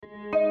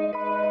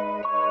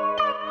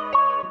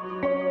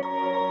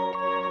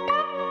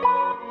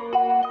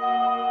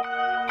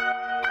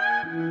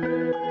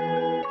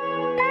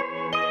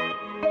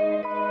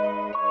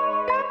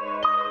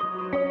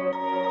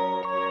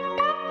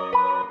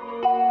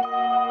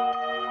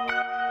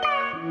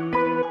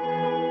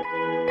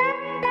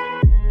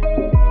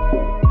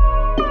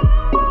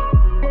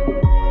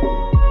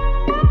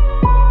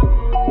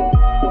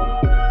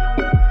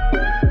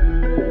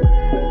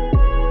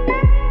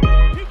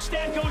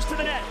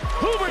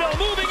Huberdeau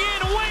moving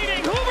in,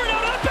 waiting.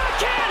 Huberdeau to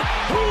backhand.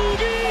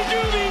 Hoobie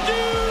dooby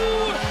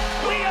doo.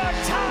 We are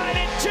tied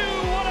at 2.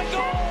 What a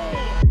goal!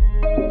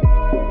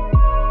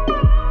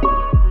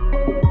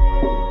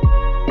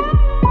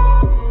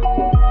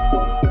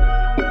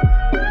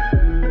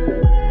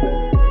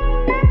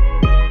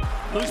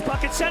 Loose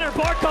puck at center.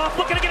 Barkov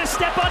looking to get a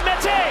step on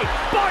Mete.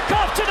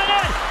 Barkov to the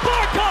net.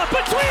 Barkov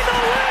between the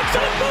legs.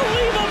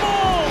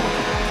 Unbelievable!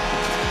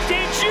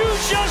 Did you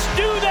just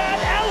do that,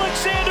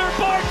 Alexander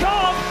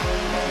Barkov?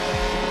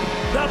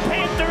 The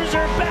Panthers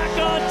are back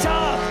on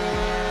top.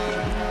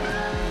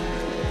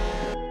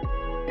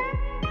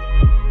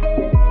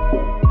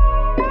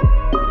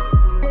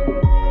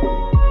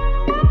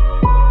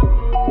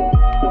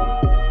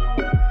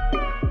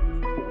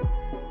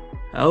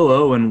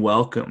 Hello and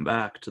welcome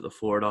back to the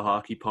Florida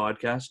Hockey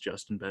Podcast.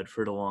 Justin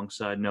Bedford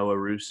alongside Noah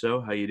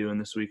Russo. How you doing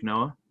this week,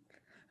 Noah?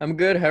 I'm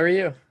good. How are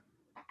you?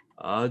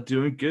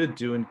 Doing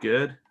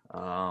good.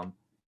 A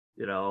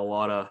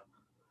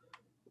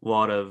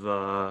lot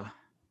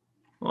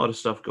of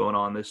stuff going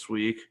on this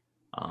week.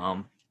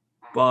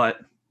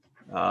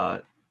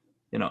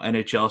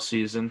 NHL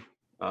season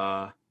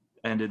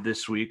ended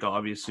this week,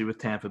 obviously, with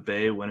Tampa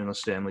Bay winning the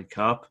Stanley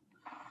Cup.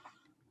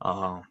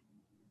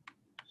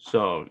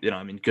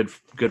 Good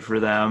for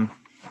them.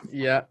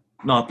 Yeah.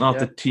 Not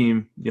the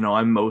team,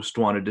 I most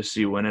wanted to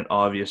see win it,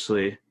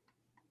 obviously.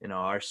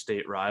 Our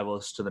state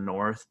rivals to the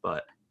north,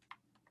 but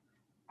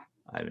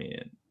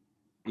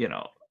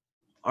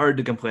hard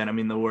to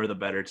complain. They were the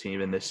better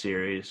team in this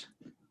series.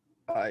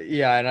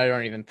 And I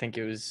don't even think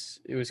it was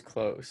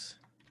close.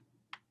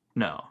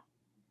 No.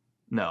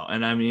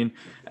 And I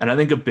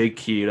think a big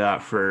key to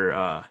that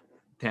for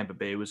Tampa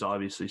Bay was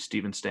obviously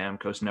Steven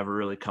Stamkos never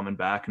really coming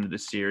back into the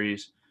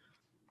series.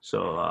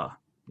 So,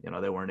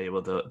 they weren't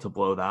able to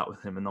blow that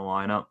with him in the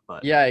lineup.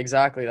 But yeah,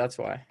 exactly. That's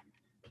why.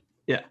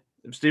 Yeah,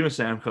 if Steven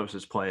Stamkos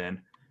is playing,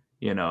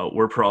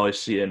 we're probably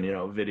seeing,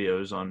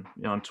 videos on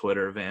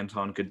Twitter of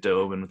Anton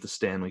Khudobin with the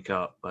Stanley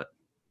Cup. But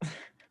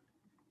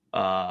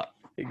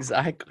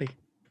exactly.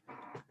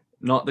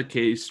 Not the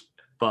case.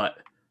 But,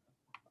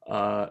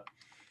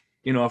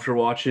 after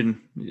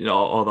watching,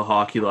 all the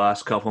hockey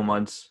last couple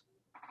months,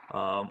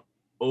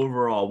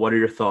 overall, what are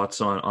your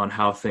thoughts on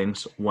how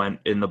things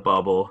went in the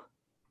bubble?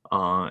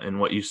 And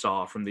what you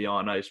saw from the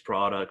on-ice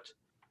product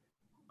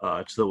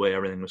to the way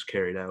everything was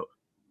carried out.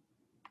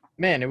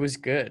 Man, it was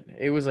good.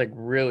 It was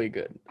really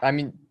good.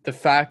 The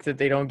fact that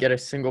they don't get a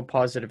single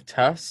positive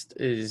test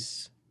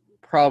is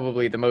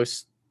probably the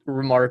most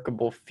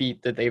remarkable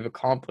feat that they've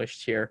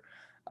accomplished here.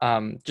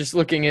 Just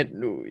looking at,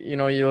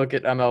 you look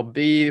at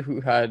MLB who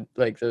had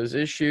those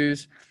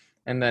issues,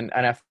 and then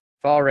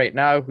NFL right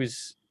now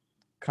who's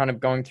kind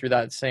of going through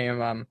that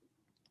same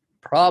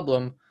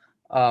problem.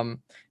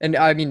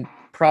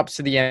 Props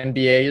to the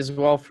NBA as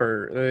well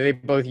they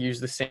both use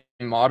the same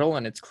model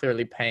and it's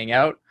clearly paying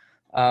out.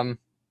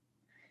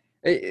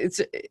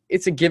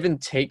 It's a give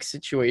and take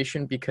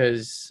situation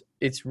because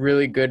it's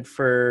really good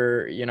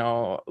for,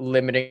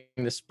 limiting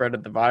the spread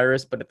of the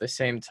virus, but at the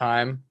same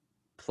time,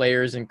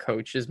 players and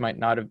coaches might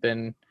not have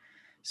been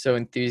so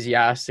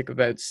enthusiastic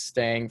about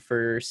staying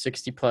for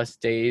 60 plus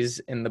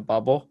days in the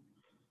bubble.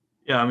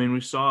 Yeah,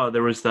 we saw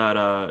there was that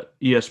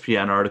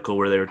ESPN article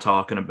where they were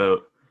talking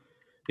about,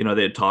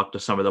 they had talked to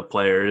some of the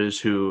players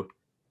who,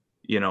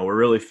 were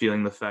really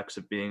feeling the effects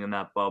of being in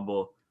that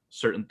bubble,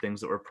 certain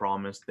things that were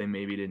promised they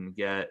maybe didn't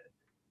get,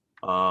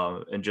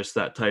 and just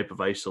that type of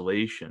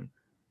isolation.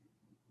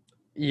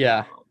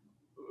 Yeah.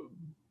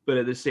 But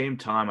at the same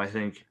time, I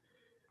think,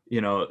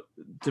 to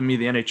me,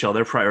 the NHL,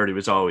 their priority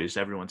was always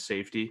everyone's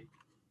safety.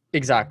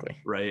 Exactly.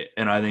 Right.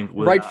 And I think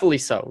rightfully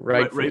so.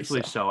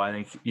 Rightfully so. I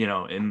think,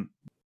 in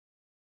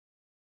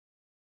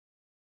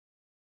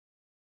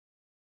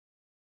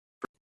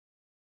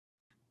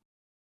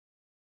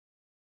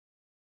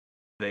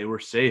they were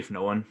safe.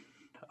 No one,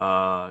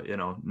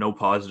 no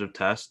positive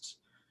tests.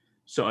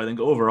 So I think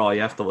overall you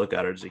have to look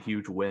at it as a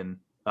huge win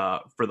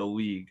for the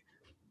league.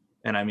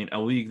 And a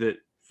league that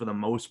for the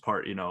most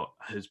part,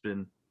 has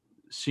been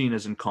seen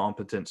as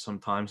incompetent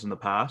sometimes in the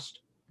past.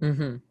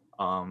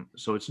 Mm-hmm.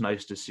 So it's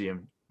nice to see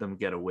them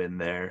get a win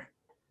there.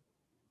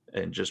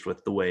 And just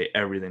with the way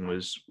everything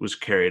was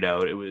carried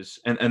out, it was,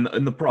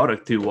 and the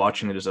product too,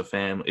 watching it as a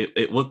fan,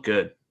 it looked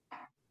good.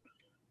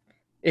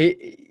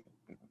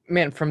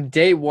 Man, from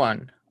day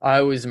one,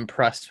 I was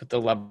impressed with the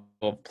level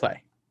of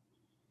play.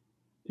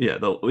 Yeah,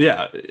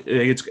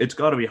 it's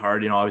got to be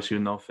hard, obviously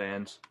with no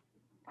fans,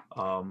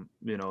 to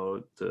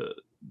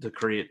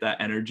create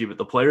that energy. But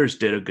the players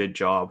did a good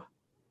job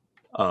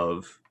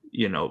of,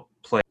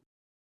 playing.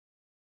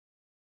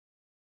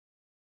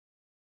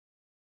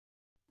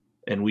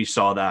 And we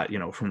saw that,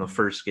 from the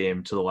first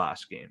game to the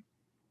last game.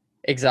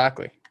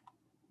 Exactly.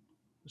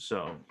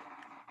 So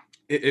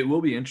it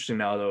will be interesting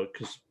now, though,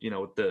 because,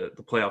 with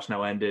the playoffs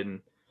now ended and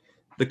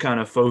the kind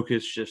of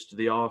focus just to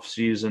the off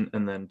season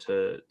and then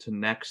to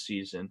next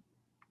season.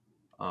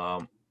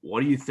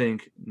 What do you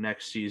think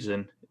next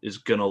season is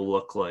going to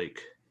look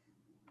like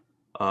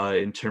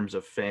in terms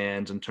of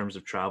fans, in terms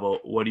of travel?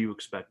 What do you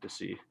expect to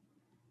see?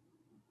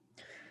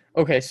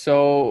 Okay,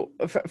 so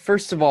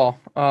first of all,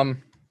 I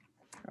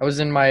was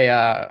in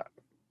my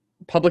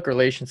public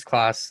relations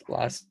class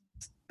last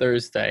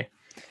Thursday,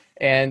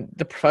 and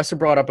the professor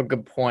brought up a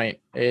good point.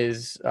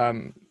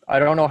 I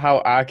don't know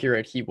how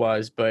accurate he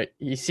was, but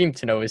he seemed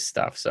to know his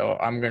stuff, so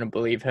I'm going to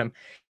believe him.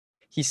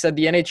 He said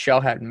the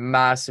NHL had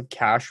massive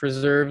cash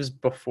reserves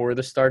before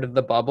the start of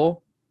the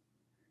bubble,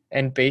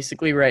 and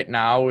basically right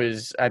now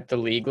is at the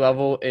league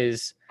level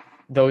is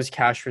those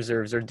cash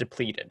reserves are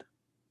depleted,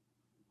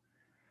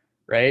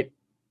 right?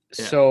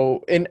 Yeah.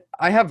 So, and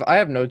I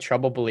have no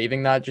trouble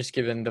believing that, just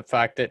given the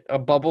fact that a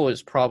bubble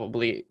is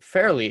probably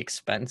fairly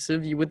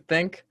expensive, you would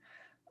think.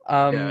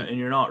 Yeah, Um, and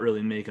you're not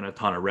really making a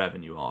ton of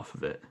revenue off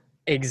of it.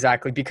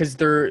 exactly, because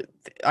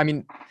I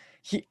mean,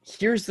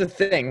 here's the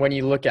thing when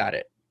you look at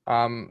it.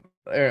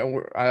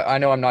 I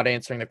know I'm not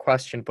answering the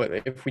question, but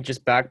if we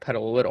just backpedal a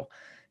little,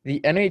 the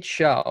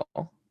NHL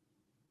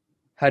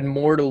had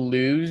more to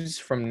lose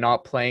from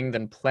not playing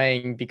than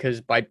playing, because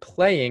by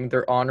playing,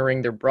 they're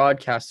honoring their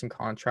broadcasting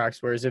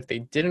contracts. Whereas if they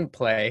didn't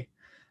play,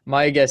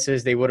 my guess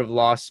is they would have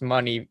lost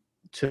money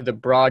to the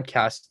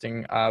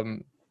broadcasting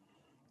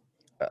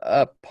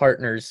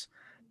partners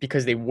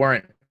because they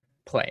weren't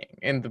playing.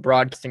 And the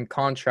broadcasting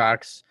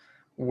contracts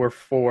were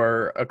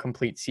for a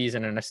complete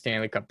season and a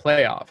Stanley Cup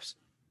playoffs.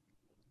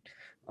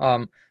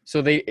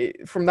 So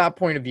from that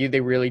point of view,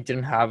 they really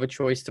didn't have a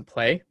choice to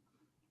play.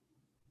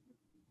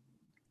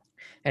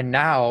 And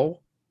now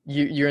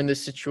you're in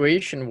this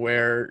situation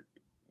where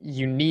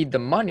you need the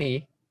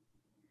money,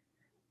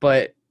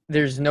 but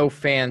there's no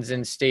fans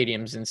in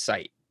stadiums in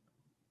sight,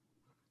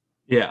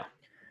 Yeah.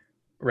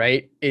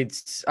 right?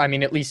 I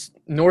mean, at least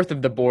north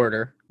of the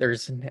border,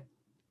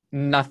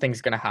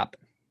 nothing's going to happen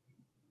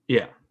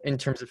Yeah. in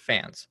terms of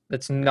fans.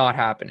 That's not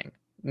happening.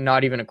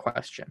 Not even a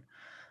question.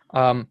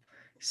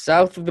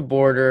 South of the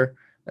border,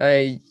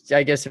 I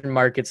guess in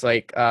markets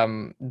like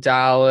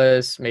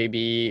Dallas,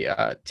 maybe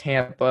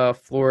Tampa,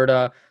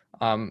 Florida,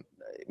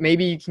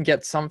 maybe you can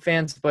get some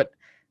fans, but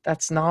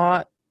that's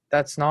not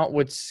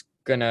what's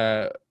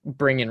gonna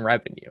bring in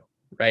revenue,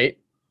 right?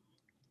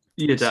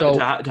 Yeah, So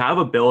to have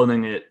a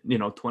building at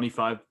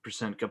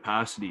 25%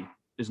 capacity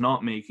is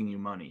not making you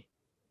money.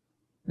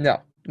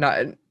 no,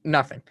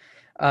 nothing.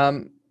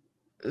 Um,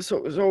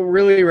 so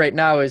really right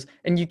now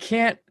and you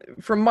can't,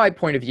 from my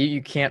point of view,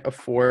 you can't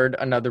afford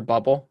another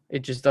bubble.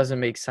 It just doesn't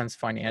make sense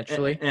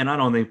financially. And I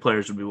don't think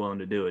players would be willing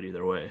to do it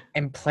either way.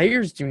 And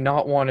players do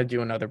not want to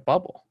do another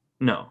bubble.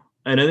 No,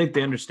 and I think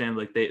they understand,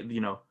 like, they,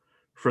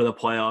 for the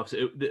playoffs,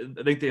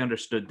 I think they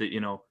understood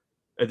that,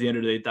 at the end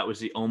of the day, that was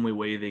the only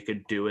way they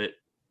could do it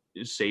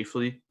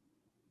safely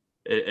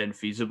and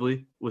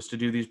feasibly, was to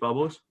do these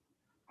bubbles.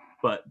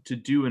 But to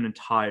do an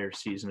entire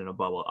season in a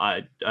bubble,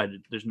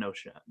 there's no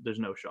shot. There's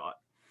no shot.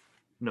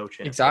 No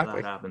chance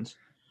Exactly. that happens.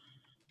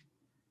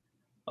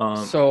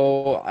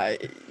 So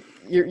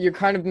you're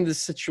kind of in this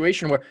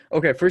situation where,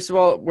 okay, first of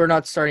all, we're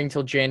not starting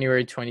until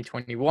January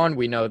 2021.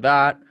 We know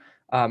that.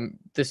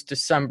 This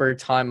December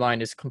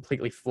timeline is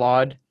completely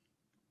flawed.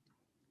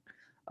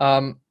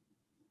 I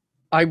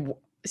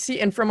see,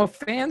 and from a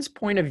fan's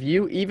point of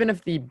view, even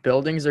if the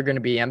buildings are going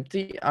to be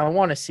empty, I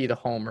want to see the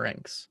home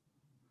rinks,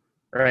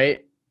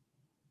 right?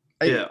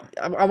 Yeah.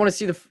 I want to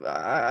see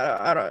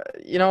I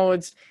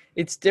don't,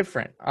 it's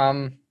different.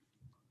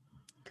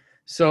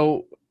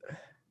 So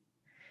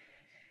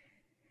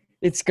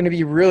it's going to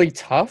be really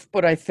tough,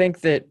 but I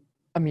think that,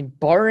 I mean,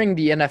 barring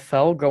the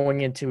NFL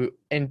going into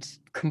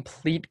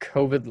complete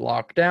COVID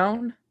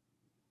lockdown,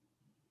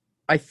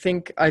 I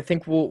think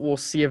we'll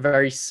see a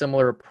very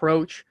similar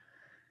approach.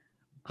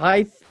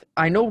 I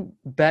know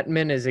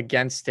Bettman is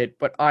against it,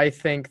 but I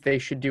think they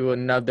should do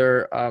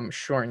another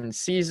shortened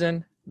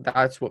season.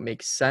 That's what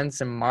makes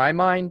sense in my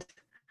mind.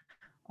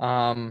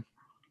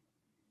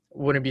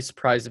 Wouldn't be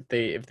surprised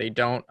if they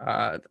don't.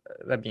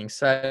 That being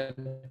said,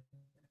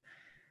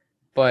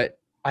 but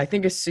I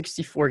think a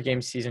 64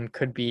 game season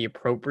could be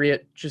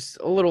appropriate. Just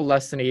a little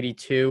less than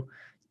 82.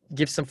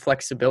 Give some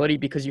flexibility,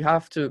 because you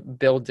have to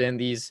build in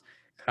these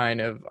kind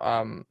of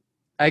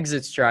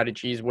exit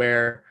strategies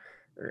where.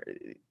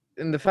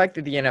 And the fact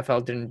that the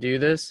NFL didn't do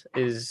this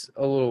is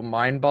a little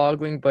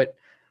mind-boggling, but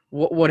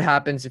what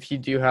happens if you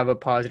do have a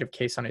positive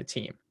case on a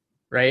team,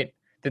 right?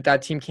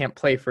 That team can't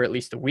play for at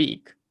least a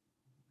week.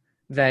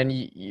 Then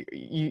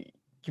you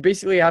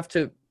basically have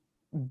to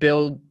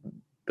build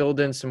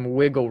in some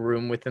wiggle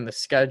room within the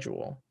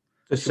schedule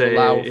to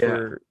allow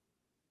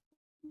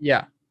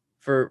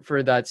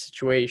for that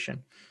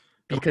situation.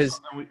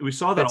 Because we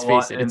saw that let's a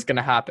lot, face it, it's going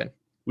to happen.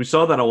 We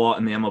saw that a lot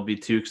in the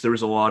MLB too, because there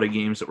was a lot of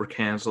games that were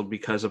canceled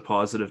because of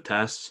positive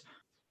tests,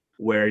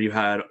 where you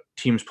had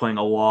teams playing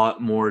a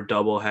lot more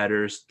double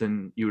headers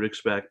than you would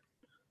expect,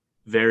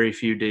 very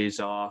few days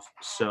off.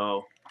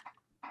 So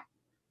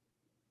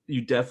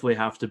you definitely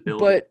have to build.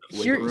 But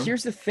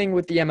here's the thing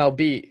with the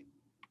MLB.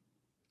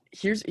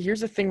 Here's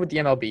the thing with the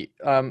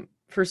MLB.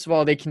 First of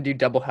all, they can do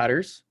double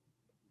headers.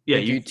 Yeah,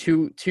 they do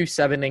two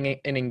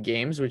 7-inning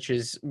games, which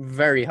is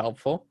very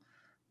helpful.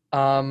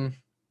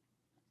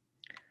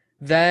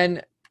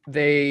 Then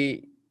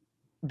they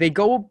they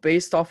go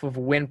based off of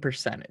win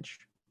percentage.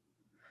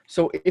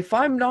 So if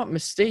I'm not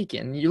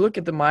mistaken, you look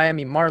at the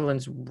Miami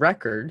Marlins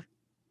record,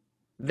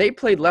 they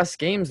played less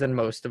games than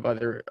most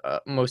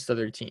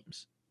other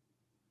teams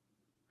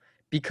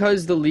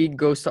because the league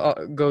goes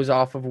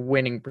off of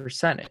winning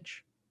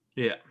percentage.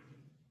 Yeah.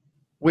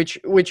 Which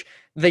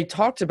they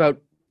talked about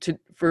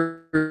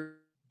for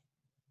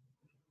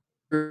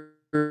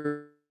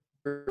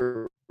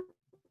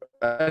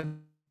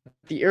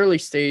the early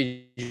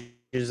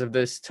stages of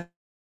this,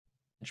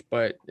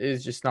 but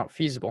it's just not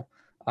feasible.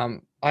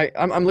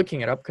 I'm looking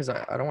it up because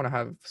I don't want to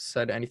have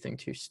said anything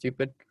too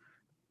stupid.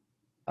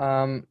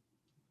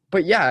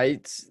 But yeah,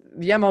 it's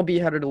the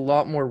MLB had a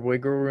lot more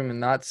wiggle room in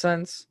that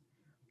sense.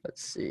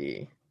 Let's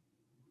see.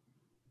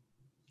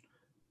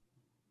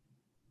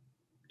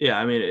 Yeah,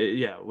 I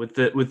mean, with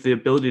the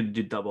ability to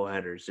do double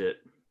headers,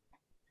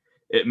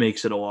 it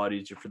makes it a lot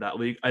easier for that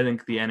league. I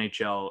think the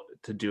NHL,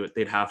 to do it,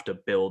 they'd have to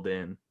build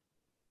in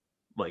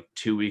like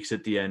 2 weeks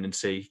at the end and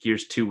say,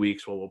 here's 2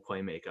 weeks where we'll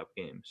play makeup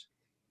games.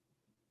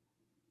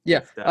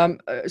 Yeah.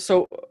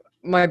 So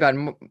my bad.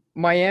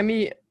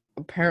 Miami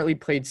apparently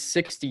played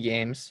 60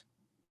 games.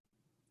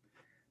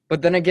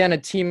 But then again, a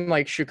team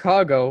like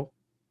Chicago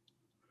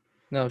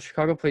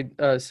played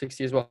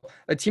 60 as well.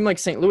 A team like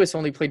St. Louis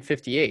only played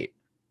 58.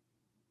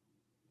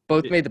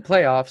 Both made the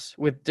playoffs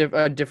with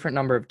a different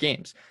number of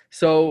games.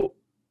 So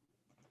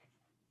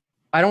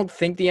I don't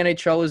think the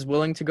NHL is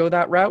willing to go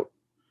that route,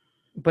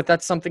 but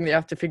that's something they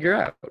have to figure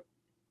out.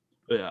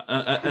 Yeah,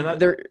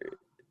 and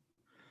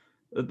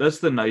that's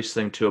the nice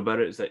thing too about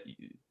it, is that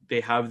they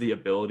have the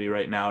ability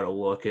right now to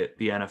look at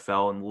the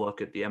NFL and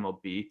look at the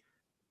MLB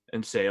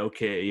and say,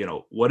 okay,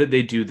 what did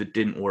they do that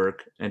didn't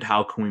work, and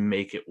how can we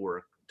make it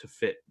work to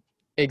fit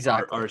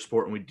our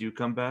sport when we do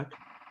come back?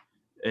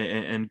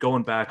 And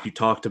going back, you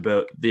talked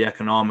about the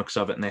economics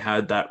of it, and they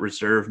had that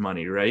reserve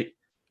money, right?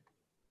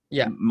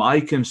 Yeah.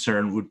 My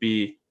concern would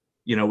be,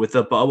 with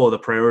the bubble, the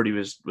priority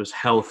was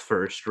health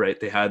first, right?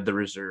 They had the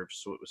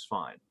reserves, so it was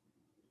fine.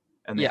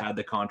 And they had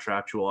the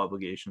contractual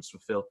obligations to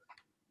fulfill.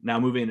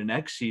 Now moving into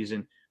next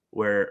season,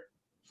 where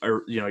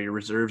your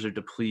reserves are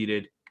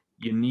depleted,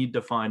 you need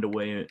to find a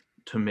way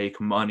to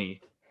make money.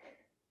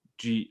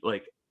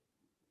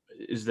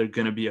 Is there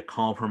going to be a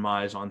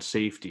compromise on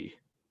safety?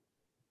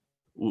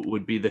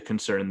 Would be the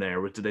concern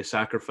there. Did they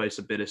sacrifice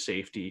a bit of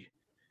safety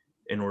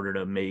in order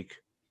to make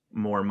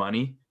more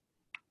money?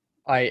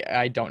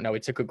 I don't know.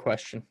 It's a good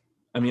question.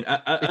 I mean,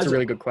 it's a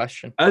really good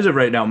question. As of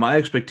right now, my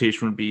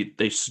expectation would be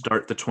they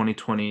start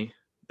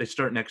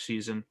next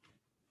season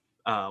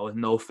with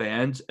no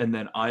fans, and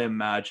then I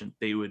imagine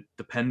they would,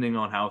 depending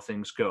on how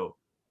things go,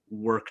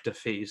 work to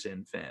phase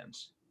in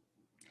fans.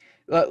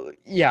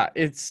 Yeah,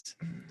 it's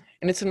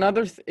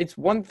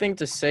one thing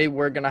to say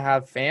we're gonna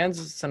have fans.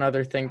 It's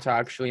another thing to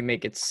actually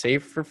make it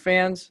safe for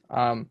fans.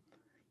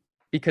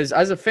 Because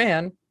as a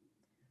fan,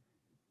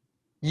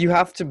 you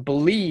have to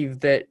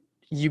believe that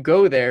you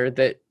go there,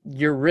 that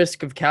your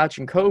risk of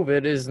catching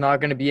COVID is not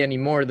going to be any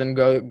more than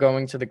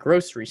going to the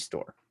grocery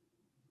store.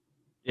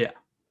 Yeah.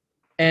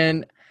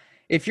 And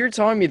if you're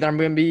telling me that I'm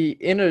going to be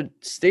in a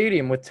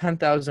stadium with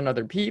 10,000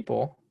 other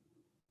people,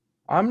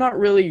 I'm not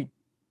really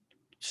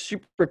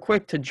super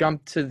quick to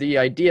jump to the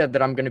idea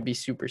that I'm going to be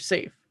super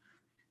safe.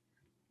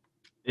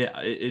 Yeah,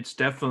 it's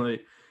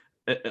definitely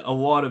a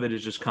lot of it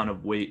is just kind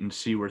of wait and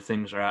see where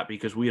things are at,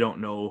 because we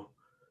don't know,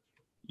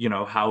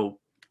 how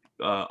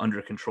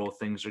under control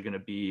things are going to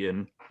be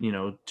in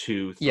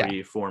 2,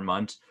 3, 4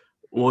 months.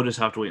 We'll just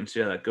have to wait and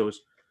see how that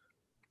goes.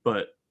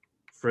 But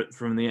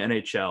from the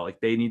NHL, like,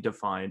 they need to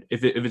find,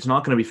 if it's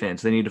not going to be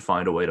fans, they need to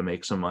find a way to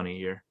make some money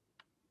here.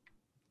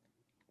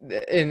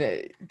 And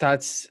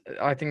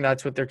I think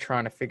that's what they're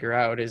trying to figure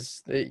out,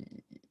 is that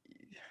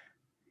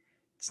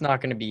it's not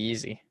going to be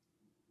easy.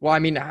 Well, I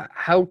mean,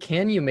 how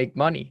can you make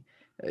money?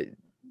 I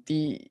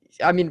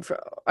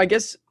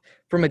guess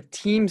from a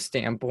team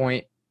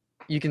standpoint,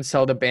 you can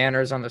sell the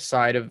banners on the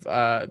side of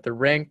the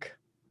rink.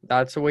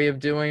 That's a way of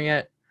doing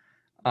it.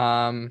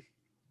 But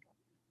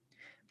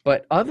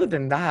other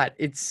than that,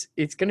 it's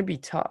going to be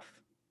tough.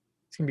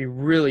 It's going to be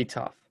really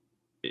tough.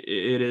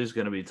 It is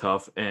going to be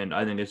tough, and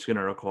I think it's going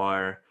to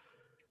require,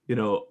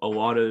 a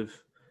lot of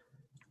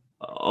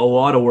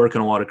work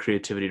and a lot of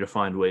creativity to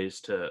find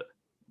ways to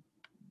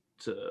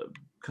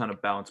kind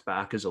of bounce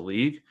back as a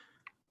league,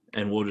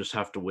 and we'll just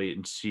have to wait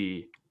and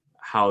see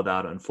how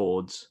that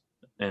unfolds.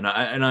 And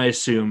I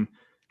assume,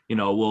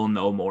 we'll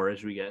know more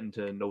as we get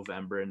into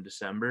November and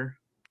December.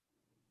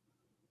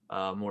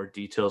 More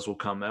details will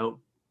come out,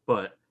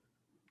 but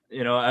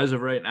as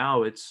of right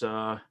now, it's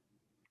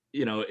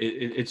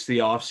it's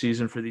the off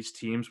season for these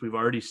teams. We've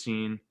already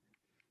seen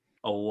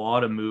a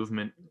lot of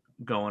movement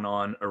going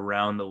on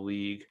around the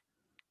league.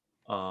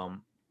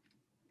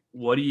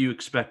 What do you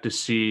expect to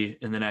see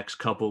in the next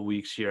couple of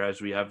weeks here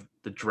as we have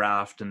the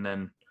draft and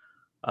then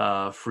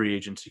free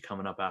agency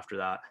coming up after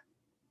that?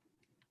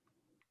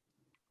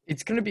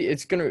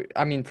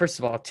 First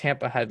of all,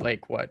 Tampa had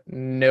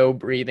no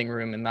breathing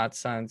room in that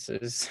sense.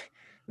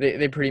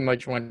 They pretty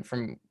much went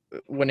from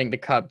winning the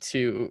cup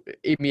to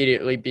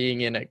immediately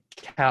being in a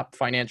cap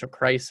financial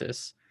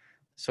crisis.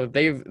 So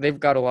they've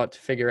got a lot to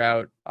figure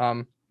out.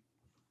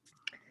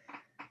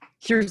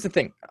 Here's the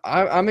thing.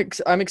 I'm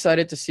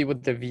excited to see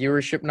what the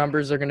viewership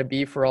numbers are going to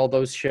be for all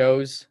those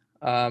shows,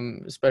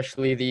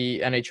 especially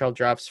the NHL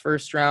Draft's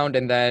first round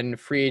and then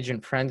Free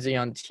Agent Frenzy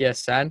on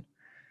TSN.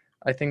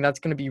 I think that's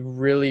going to be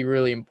really,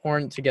 really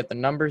important to get the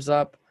numbers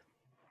up,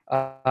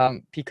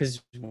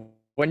 because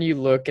when you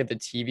look at the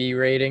TV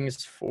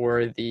ratings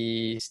for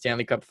the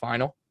Stanley Cup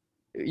Final,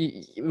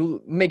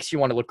 it makes you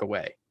want to look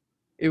away.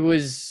 It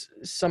was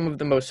some of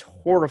the most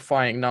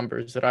horrifying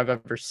numbers that I've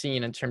ever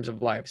seen in terms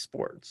of live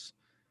sports.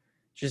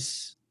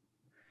 Just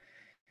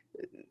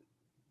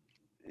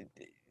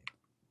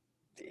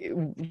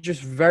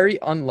very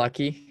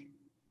unlucky.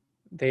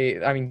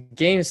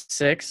 Game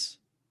 6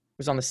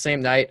 was on the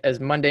same night as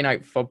Monday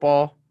Night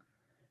Football,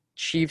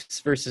 Chiefs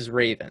versus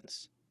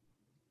Ravens.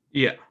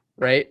 Yeah.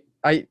 Right?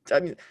 I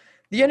mean,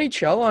 the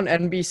NHL on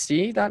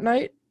NBC that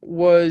night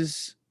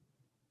was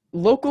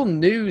local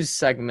news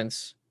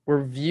segments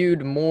were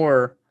viewed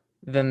more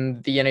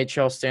than the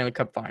NHL Stanley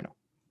Cup Final.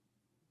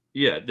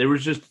 Yeah, there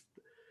was just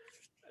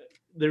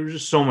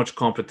so much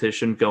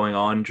competition going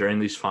on during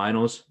these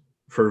finals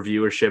for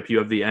viewership. You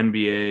have the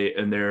NBA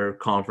and their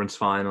conference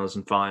finals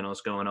and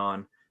finals going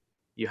on.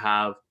 You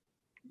have,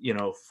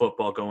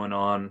 football going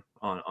on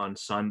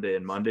Sunday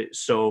and Monday.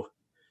 So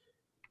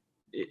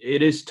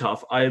it is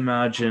tough. I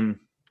imagine.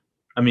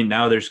 I mean,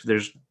 now there's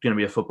going to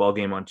be a football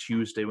game on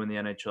Tuesday when the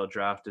NHL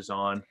draft is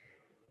on.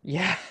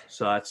 Yeah.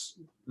 So that's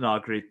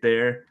not great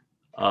there.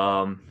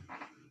 But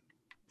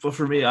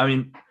for me, I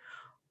mean,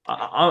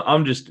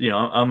 I'm just,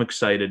 I'm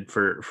excited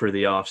for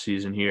the off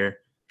season here.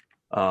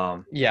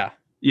 Yeah.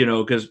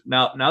 Because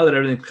now that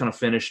everything's kind of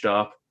finished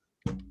up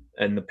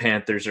and the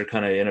Panthers are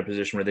kind of in a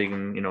position where they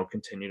can,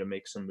 continue to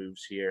make some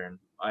moves here. And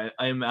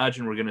I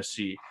imagine we're going to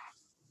see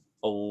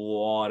a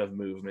lot of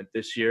movement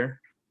this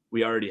year.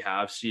 We already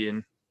have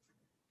seen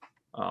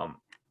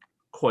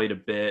quite a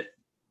bit.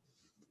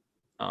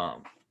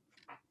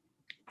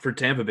 For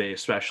Tampa Bay,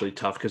 especially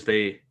tough because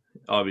they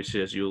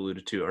obviously, as you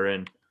alluded to, are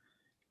in,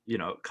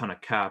 kind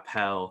of cap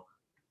hell.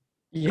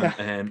 Yeah.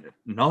 And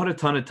not a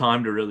ton of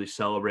time to really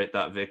celebrate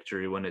that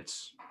victory when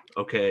it's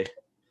okay.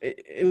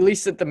 At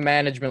least at the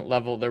management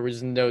level, there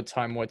was no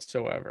time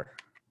whatsoever.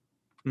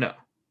 No.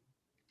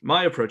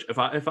 My approach, if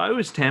I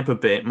was Tampa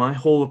Bay, my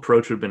whole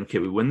approach would have been, okay,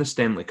 we win the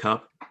Stanley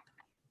Cup.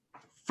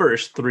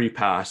 First 3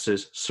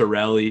 passes,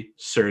 Cirelli,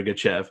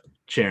 Sergachev,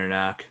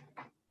 Chernak.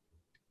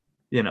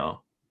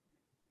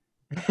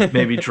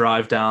 Maybe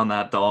drive down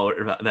that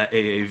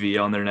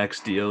AAV on their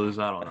next deal.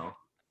 I don't know.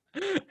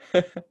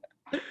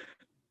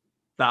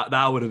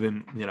 That would have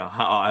been,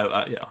 how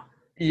I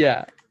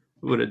yeah,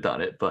 would have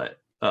done it. But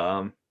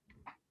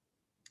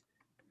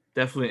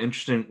definitely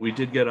interesting. We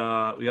did get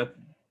we got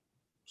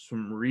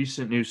some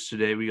recent news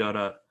today. We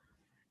got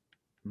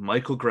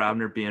Michael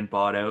Grabner being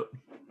bought out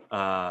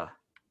by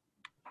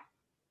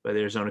the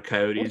Arizona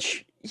Coyotes.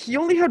 Which he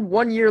only had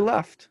 1 year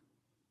left.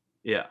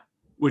 Yeah,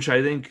 which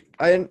I think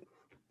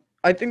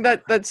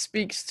that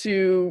speaks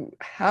to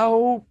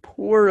how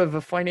poor of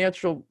a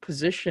financial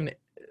position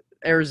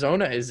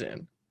Arizona is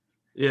in.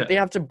 Yeah, they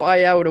have to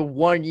buy out a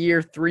 1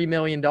 year, $3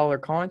 million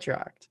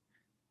contract.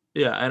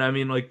 Yeah, and I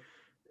mean, like,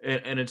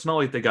 and it's not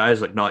like the guy's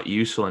like not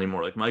useful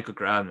anymore. Like Michael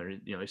Grabner,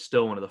 he's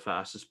still one of the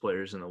fastest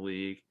players in the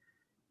league.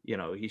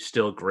 He's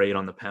still great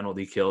on the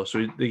penalty kill,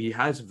 so he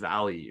has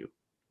value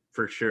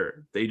for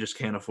sure. They just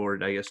can't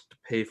afford, I guess, to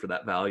pay for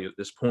that value at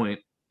this point.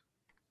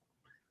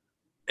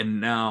 And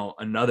now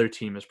another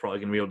team is probably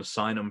going to be able to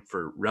sign him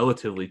for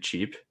relatively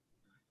cheap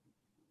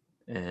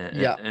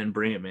and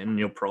bring him in. And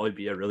you'll probably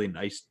be a really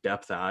nice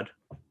depth add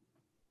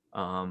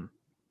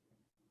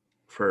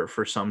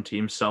for some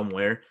team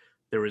somewhere.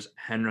 There was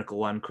Henrik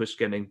Lundqvist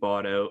getting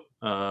bought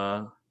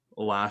out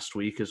last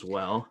week as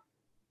well,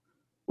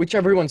 which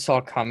everyone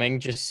saw coming.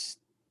 Just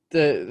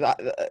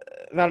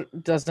that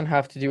doesn't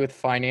have to do with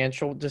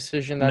financial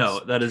decision.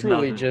 That is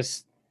truly nothing.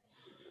 Just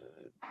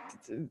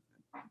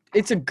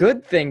it's a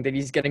good thing that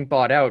he's getting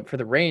bought out for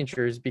the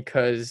Rangers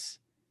because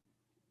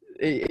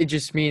it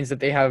just means that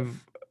they have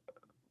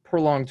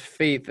prolonged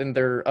faith in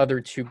their other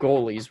 2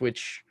 goalies,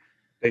 which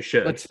they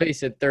should. Let's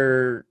face it,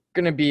 they're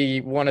going to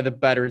be one of the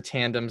better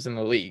tandems in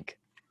the league.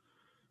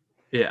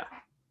 Yeah.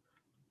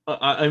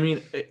 I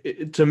mean,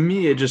 to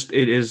me, it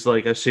is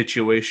like a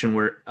situation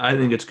where I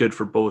think it's good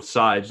for both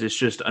sides. It's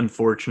just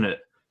unfortunate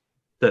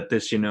that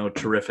this,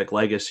 terrific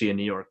legacy in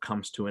New York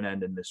comes to an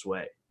end in this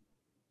way.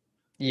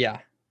 Yeah.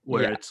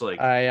 Where it's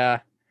like,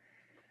 I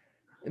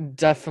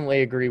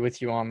definitely agree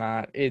with you on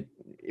that. It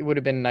would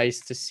have been nice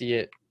to see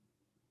it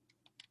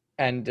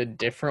end a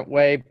different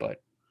way,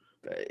 but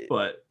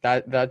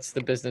that's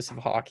the business of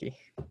hockey.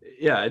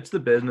 Yeah, it's the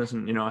business,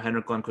 and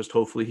Henrik Lundqvist,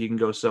 hopefully he can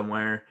go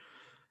somewhere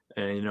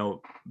and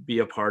be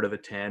a part of a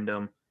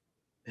tandem,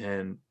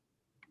 and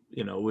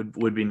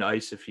would be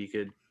nice if he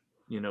could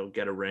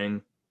get a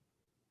ring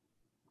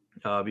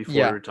before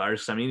he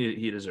retires. I mean,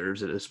 he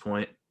deserves it at this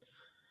point.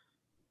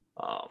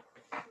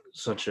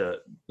 such a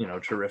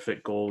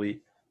terrific goalie.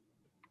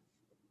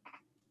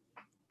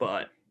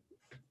 But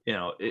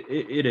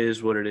it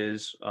is what it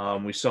is.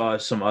 We saw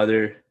some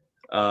other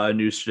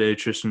news today.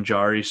 Tristan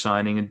Jarry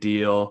signing a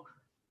deal,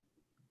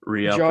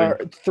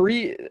 re-upping.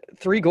 Three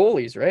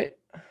goalies, right?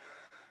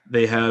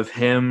 They have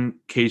him,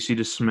 Casey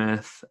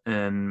DeSmith,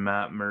 and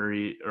Matt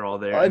Murray are all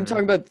there. I'm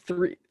talking about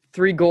three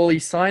goalie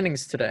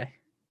signings today.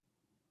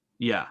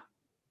 Yeah.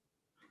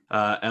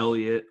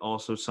 Elliott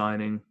also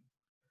signing.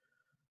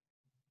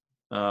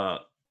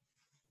 Bax.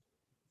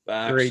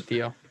 Great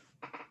deal.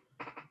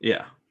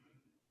 Yeah.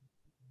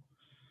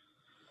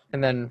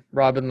 And then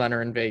Robin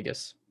Leonard in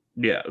Vegas.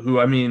 Yeah, who,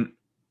 I mean,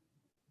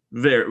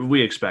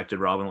 we expected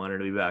Robin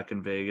Leonard to be back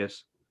in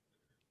Vegas.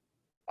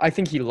 I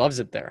think he loves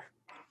it there.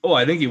 Oh,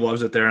 I think he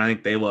loves it there, and I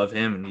think they love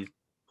him, and he's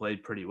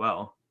played pretty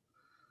well.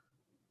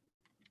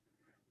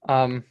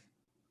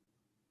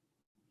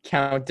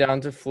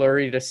 Countdown to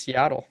Fleury to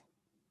Seattle.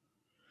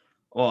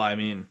 Well, I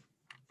mean,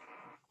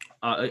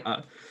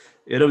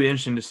 it'll be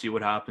interesting to see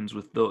what happens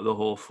with the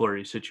whole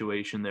Fleury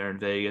situation there in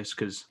Vegas,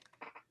 because,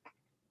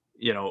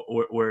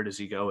 where does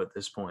he go at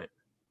this point?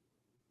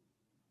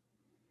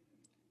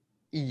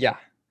 Yeah.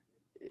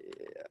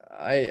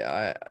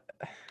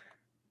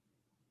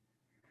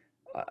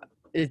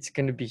 It's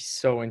going to be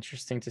so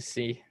interesting to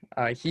see.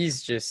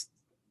 He's just,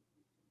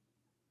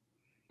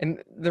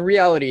 and the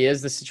reality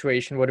is the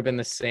situation would have been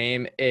the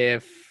same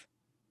if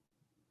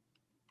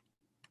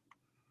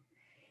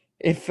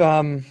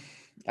Alan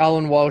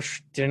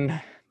Walsh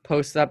didn't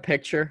post that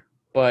picture,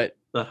 but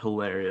That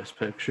hilarious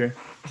picture.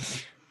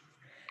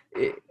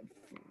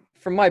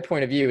 From my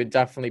point of view, it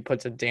definitely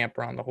puts a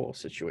damper on the whole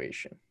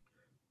situation.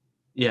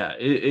 Yeah,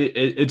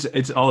 it's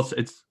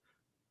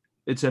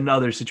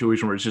another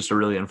situation where it's just a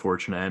really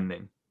unfortunate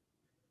ending.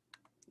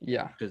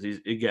 Yeah, because he's,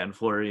 again,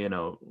 Fleury,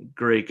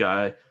 great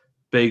guy,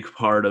 big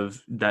part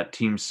of that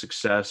team's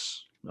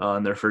success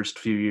in their first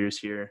few years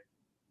here.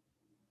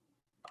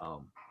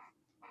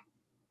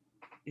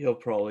 He'll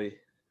probably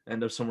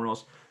end up somewhere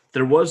else.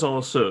 There was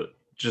also,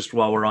 just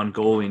while we're on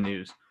goalie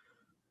news,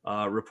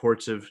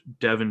 reports of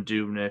Devin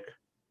Dubnyk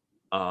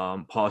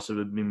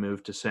possibly being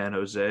moved to San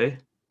Jose.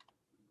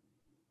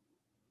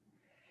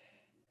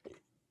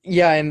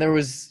 Yeah, and there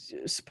was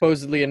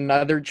supposedly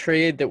another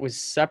trade that was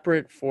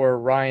separate for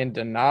Ryan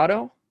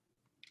Donato.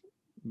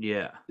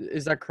 Yeah.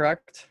 Is that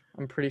correct?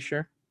 I'm pretty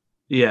sure.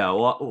 Yeah,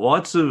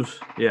 lots of,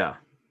 yeah.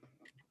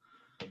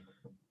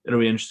 It'll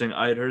be interesting.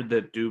 I had heard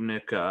that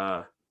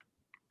Dubnyk,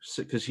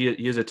 because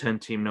he has a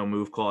 10-team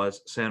no-move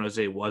clause, San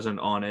Jose wasn't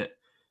on it,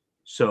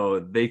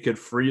 so they could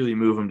freely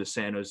move him to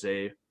San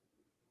Jose,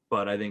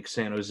 but I think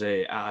San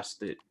Jose asked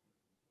that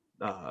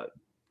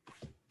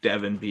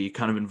Devin be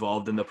kind of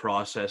involved in the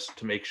process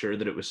to make sure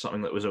that it was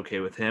something that was okay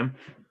with him.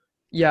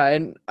 Yeah,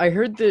 and I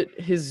heard that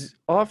his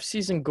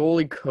off-season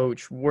goalie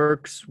coach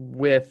works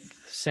with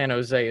San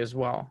Jose as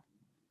well.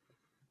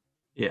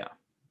 Yeah.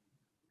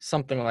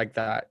 Something like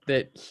that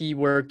he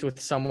worked with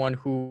someone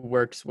who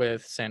works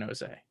with San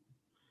Jose.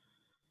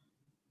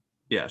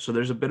 Yeah, so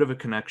there's a bit of a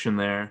connection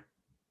there.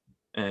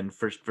 And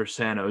for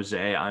San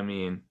Jose, I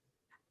mean,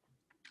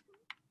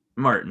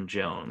 Martin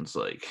Jones,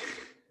 like,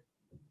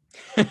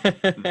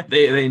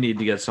 they need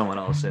to get someone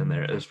else in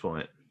there at this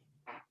point.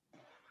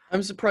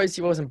 I'm surprised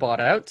he wasn't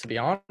bought out, to be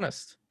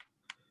honest.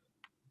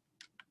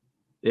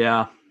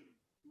 Yeah.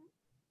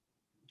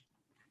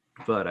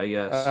 But I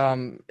guess.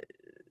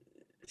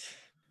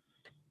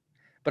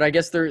 But I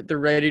guess they're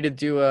ready to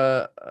do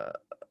a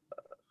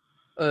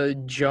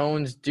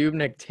Jones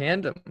Dubnyk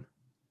tandem.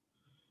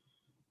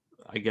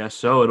 I guess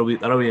so. That'll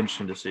be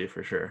interesting to see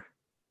for sure.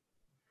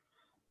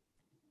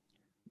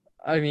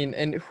 I mean,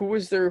 and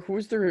who's their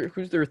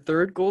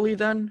third goalie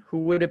then? Who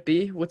would it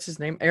be? What's his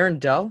name? Aaron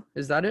Dell?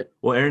 Is that it?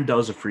 Well, Aaron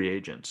Dell's a free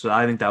agent, so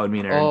I think that would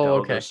mean Aaron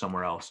Dell goes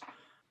somewhere else.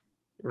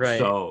 Right.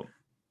 So,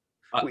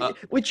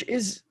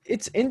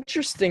 it's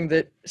interesting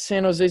that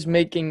San Jose's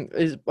making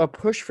is a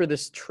push for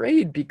this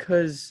trade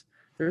because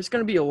there's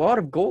going to be a lot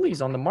of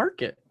goalies on the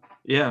market.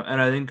 Yeah, and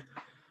I think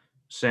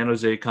San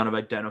Jose kind of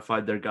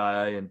identified their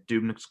guy, and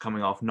Dubnyk's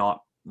coming off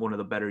not one of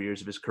the better years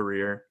of his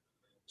career,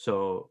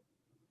 so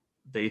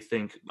they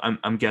think,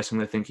 I'm guessing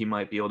they think he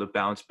might be able to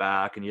bounce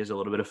back, and he has a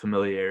little bit of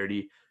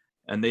familiarity,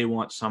 and they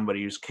want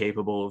somebody who's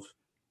capable of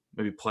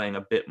maybe playing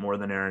a bit more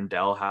than Aaron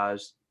Dell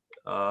has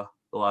the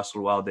last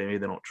little while. They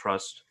don't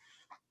trust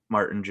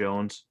Martin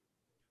Jones,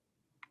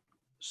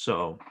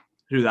 so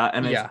do that.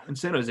 And yeah, and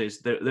San Jose's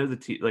they're the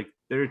team, like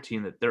they're a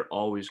team that they're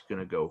always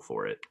gonna go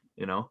for it,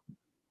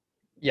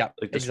 Yeah,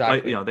 like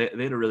despite, exactly.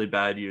 They had a really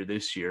bad year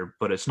this year,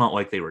 but it's not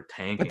like they were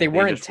tanking. But they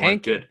weren't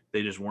tanking. Weren't good.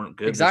 They just weren't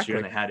good this year,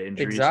 and they had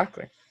injuries.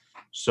 Exactly.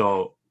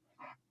 So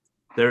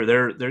they're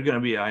going to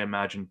be, I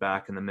imagine,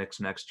 back in the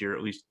mix next year,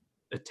 at least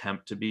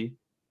attempt to be.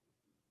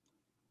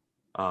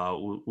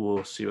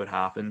 We'll see what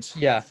happens.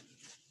 Yeah.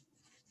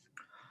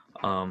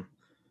 But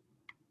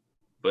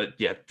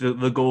yeah,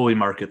 the goalie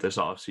market this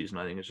offseason,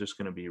 I think, is just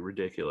going to be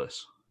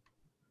ridiculous.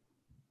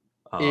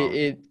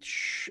 I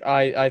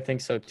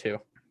think so too.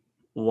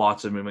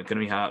 Lots of movement going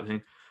to be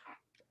happening.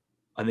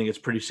 I think it's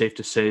pretty safe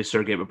to say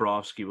Sergei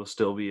Bobrovsky will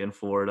still be in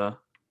Florida.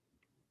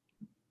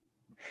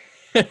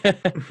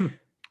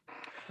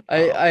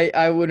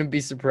 I wouldn't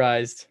be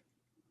surprised.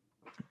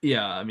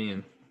 Yeah, I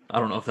mean, I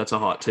don't know if that's a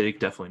hot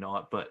take. Definitely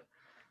not. But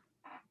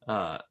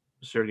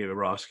Sergei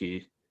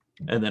Bobrovsky,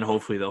 and then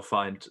hopefully they'll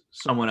find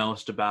someone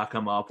else to back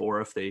him up, or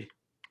if they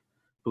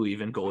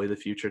believe in goalie of the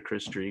future,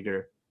 Chris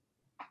Drieger,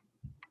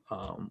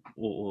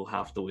 we'll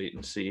have to wait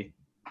and see.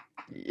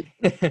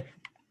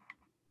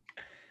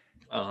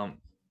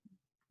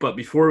 But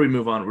before we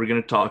move on, we're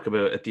going to talk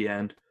about at the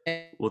end.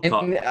 We'll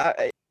talk.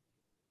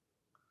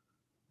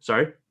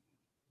 Sorry?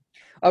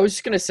 I was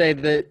just going to say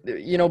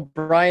that,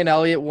 Brian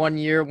Elliott 1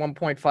 year,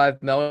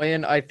 $1.5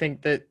 million. I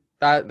think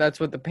that's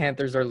what the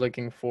Panthers are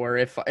looking for.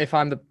 If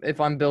I'm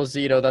Bill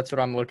Zito, that's what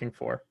I'm looking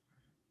for.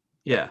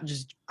 Yeah.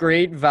 Just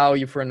great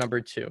value for a number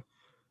 2.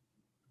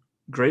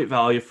 Great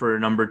value for a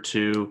number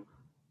 2.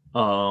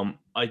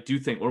 I do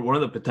think one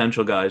of the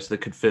potential guys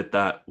that could fit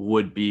that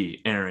would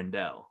be Aaron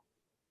Dell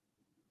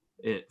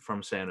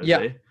from San Jose.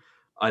 Yeah.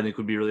 I think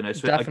would be a really nice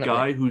fit. Definitely. A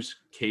guy who's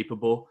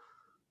capable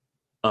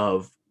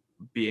of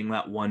being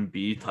that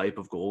 1B type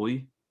of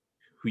goalie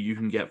who you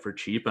can get for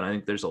cheap. And I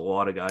think there's a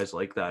lot of guys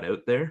like that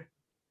out there.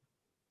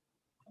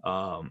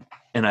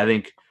 And I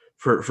think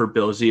for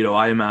Bill Zito,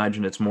 I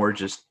imagine it's more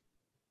just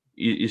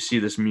you see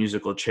this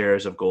musical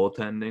chairs of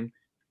goaltending.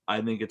 I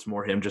think it's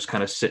more him just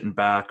kind of sitting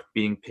back,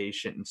 being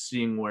patient, and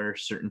seeing where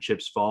certain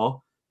chips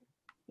fall,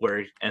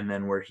 where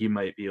he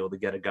might be able to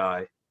get a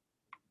guy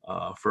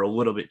for a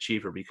little bit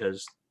cheaper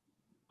because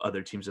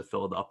other teams have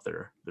filled up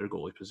their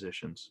goalie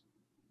positions.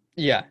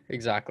 Yeah,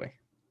 exactly.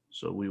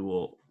 So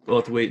we'll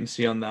have to wait and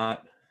see on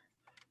that.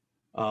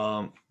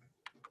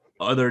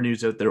 Other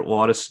news out there, a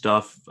lot of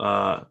stuff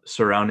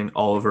surrounding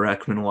Oliver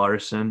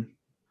Ekman-Larsson.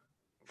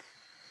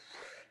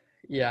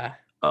 Yeah.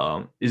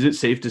 Is it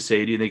safe to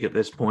say, do you think at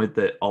this point,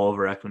 that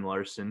Oliver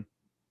Ekman-Larsson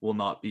will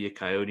not be a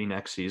Coyote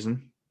next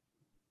season?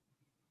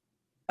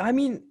 I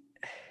mean,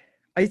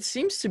 it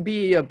seems to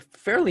be a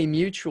fairly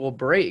mutual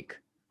break.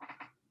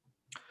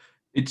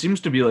 It seems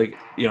to be like,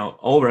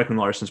 Oliver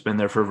Ekman-Larsson's been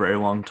there for a very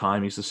long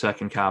time. He's the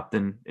second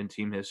captain in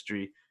team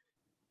history.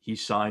 He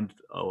signed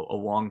a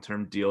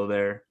long-term deal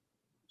there.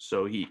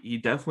 So he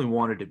definitely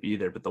wanted to be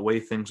there. But the way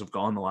things have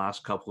gone the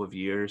last couple of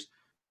years,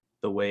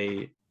 the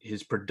way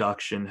his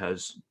production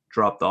has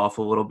dropped off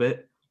a little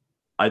bit,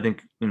 I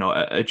think,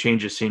 a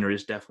change of scenery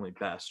is definitely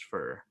best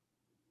for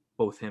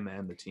both him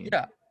and the team.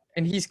 Yeah,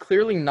 and he's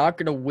clearly not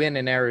going to win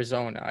in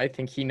Arizona. I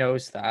think he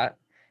knows that.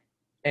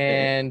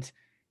 And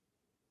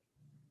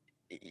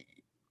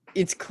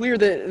it's clear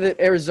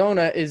that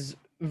Arizona is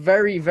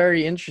very,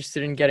 very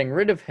interested in getting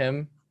rid of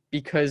him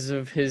because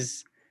of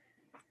his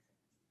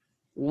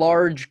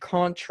large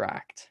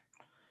contract.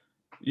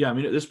 Yeah, I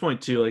mean, at this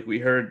point, too, like we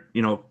heard,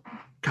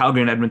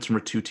 Calgary and Edmonton were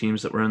two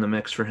teams that were in the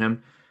mix for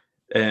him.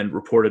 And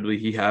reportedly,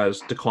 he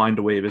has declined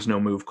to waive his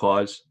no-move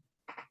clause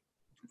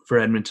for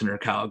Edmonton or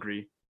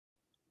Calgary.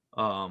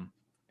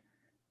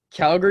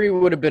 Calgary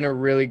would have been a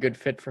really good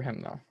fit for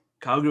him, though.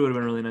 Calgary would have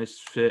been a really nice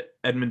fit.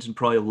 Edmonton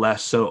probably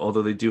less so,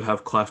 although they do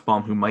have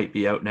Clefbaum, who might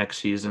be out next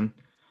season.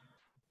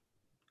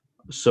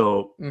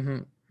 So,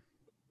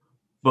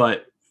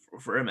 But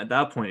for him at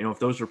that point, if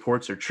those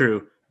reports are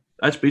true,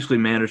 that's basically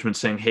management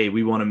saying, hey,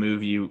 we want to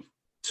move you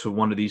to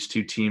one of these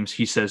two teams.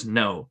 He says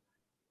no.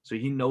 So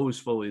he knows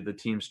fully the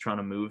team's trying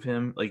to move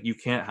him. Like, you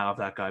can't have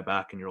that guy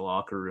back in your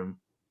locker room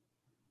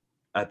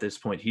at this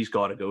point. He's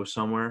got to go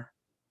somewhere.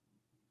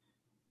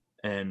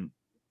 And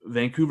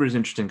Vancouver is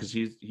interesting because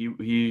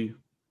he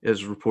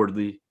has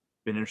reportedly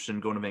been interested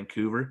in going to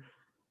Vancouver.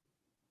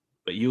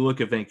 But you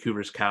look at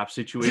Vancouver's cap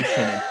situation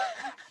and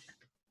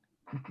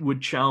would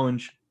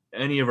challenge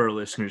any of our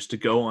listeners to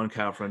go on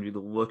Cap Friendly to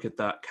look at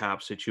that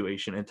cap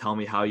situation and tell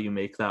me how you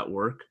make that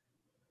work.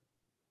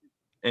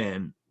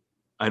 And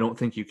I don't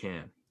think you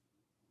can.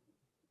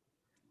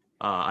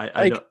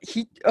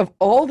 He of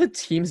all the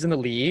teams in the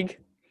league,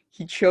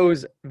 he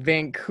chose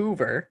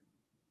Vancouver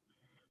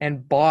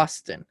and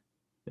Boston.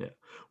 Yeah,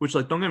 which,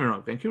 like, don't get me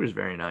wrong, Vancouver's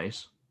very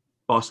nice.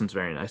 Boston's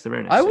very nice. They're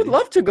very nice. I would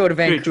love to go to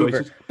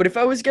Vancouver, but if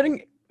I was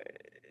getting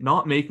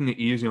not making it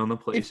easy on the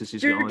places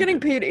he's going. You're getting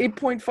paid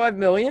 $8.5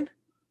 million.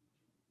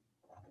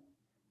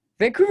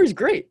 Vancouver's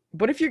great,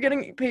 but if you're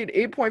getting paid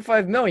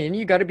 $8.5 million,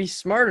 you got to be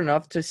smart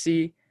enough to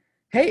see,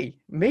 hey,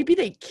 maybe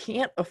they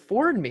can't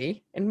afford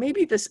me, and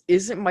maybe this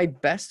isn't my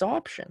best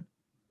option.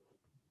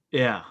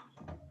 Yeah.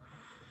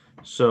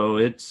 So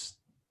it's,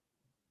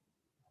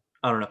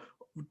 I don't know.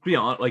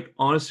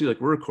 Honestly,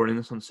 we're recording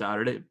this on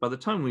Saturday. By the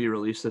time we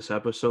release this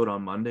episode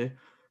on Monday,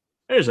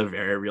 there's a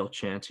very real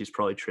chance he's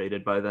probably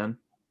traded by then.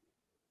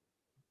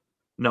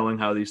 Knowing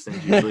how these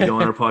things usually go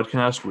on our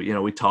podcast,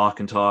 we talk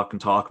and talk and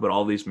talk about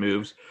all these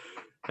moves,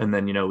 and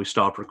then we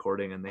stop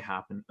recording and they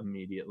happen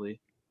immediately.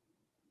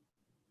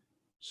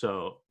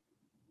 So,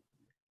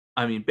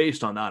 I mean,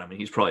 based on that,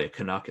 he's probably a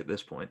Canuck at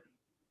this point.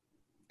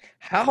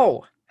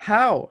 How?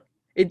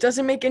 It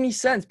doesn't make any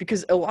sense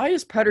because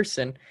Elias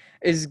Pettersson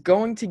is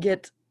going to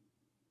get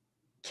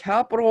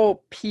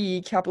capital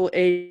P, capital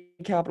A,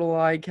 capital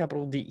I,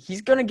 capital D.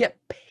 He's going to get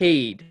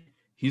paid.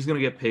 He's going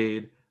to get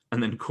paid,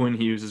 and then Quinn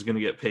Hughes is going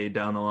to get paid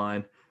down the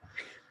line.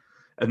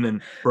 And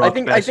then I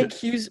think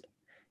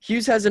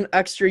Hughes has an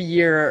extra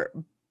year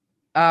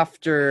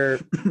after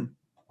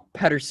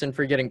Pedersen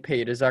for getting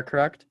paid. Is that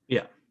correct?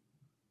 Yeah.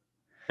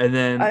 And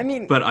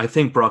then, but I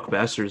think Brock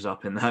Besser's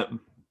up in that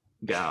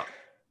gap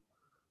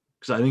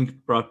because I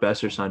think Brock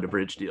Besser signed a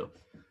bridge deal.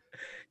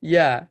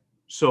 Yeah.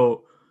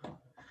 So,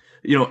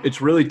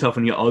 it's really tough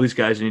when you all these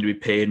guys need to be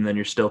paid, and then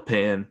you're still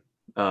paying,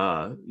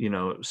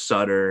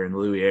 Sutter and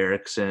Louis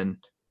Eriksson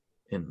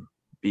and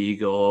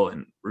Beagle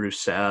and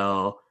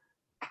Roussel,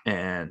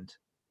 and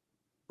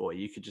boy,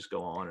 you could just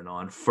go on and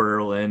on.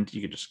 Furland,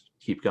 you could just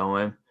keep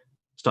going.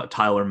 Start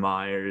Tyler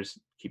Myers,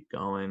 keep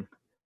going.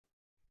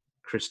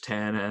 Chris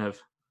Tanev,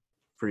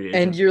 free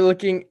agent. And you're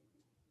looking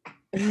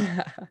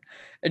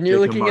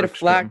at a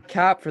flat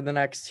cap for the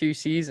next 2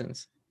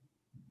 seasons.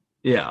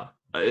 Yeah.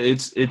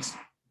 It's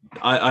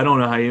I don't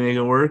know how you make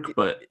it work,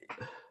 but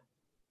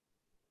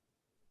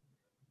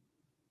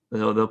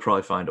they'll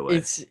probably find a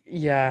way.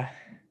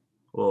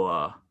 We'll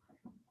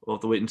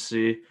have to wait and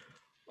see.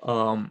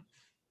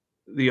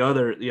 The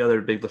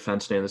other big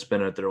defense name that's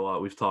been out there a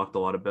lot, we've talked a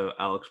lot about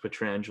Alex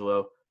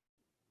Pietrangelo.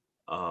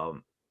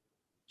 Do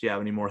you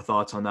have any more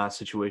thoughts on that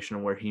situation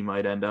and where he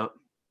might end up?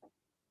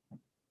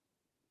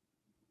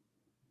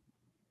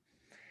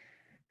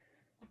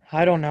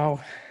 I don't know.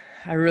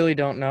 I really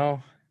don't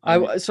know. I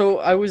was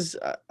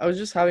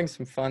just having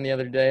some fun the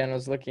other day, and I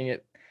was looking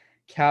at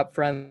cap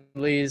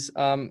friendlies.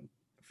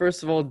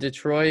 First of all,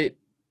 Detroit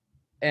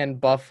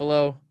and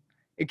Buffalo,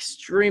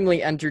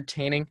 extremely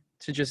entertaining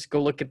to just go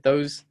look at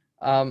those.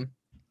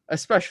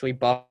 Especially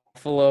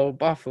Buffalo.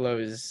 Buffalo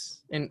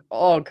is in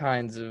all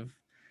kinds of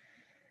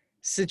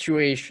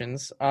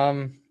situations.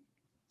 I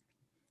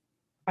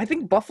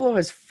think Buffalo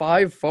has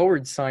 5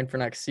 forwards signed for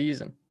next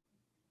season.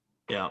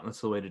 Yeah,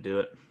 that's the way to do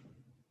it.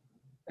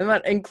 And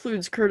that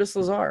includes Curtis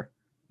Lazar.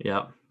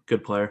 Yeah,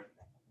 good player.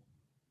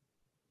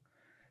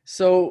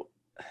 So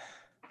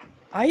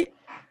I'd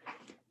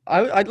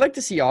like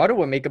to see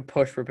Ottawa make a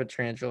push for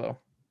Pietrangelo.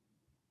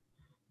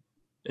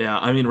 Yeah,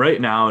 I mean,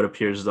 right now it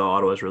appears as though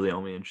Ottawa is really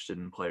only interested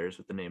in players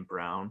with the name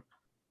Brown,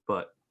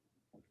 but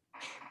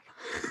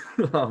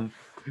I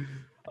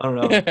don't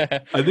know.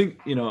 I think,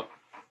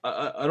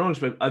 I don't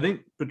expect – I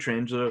think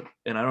Pietrangelo,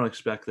 and I don't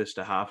expect this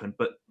to happen,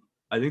 but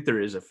I think there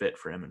is a fit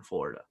for him in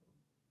Florida.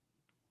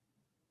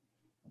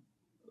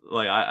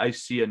 Like, I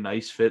see a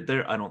nice fit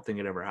there. I don't think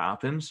it ever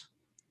happens,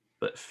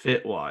 but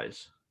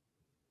fit-wise.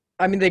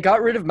 I mean, they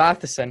got rid of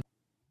Matheson.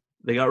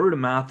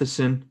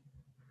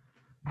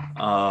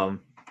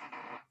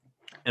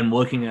 And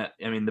looking at,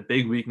 the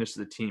big weakness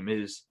of the team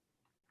is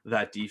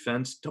that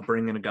defense. To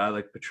bring in a guy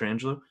like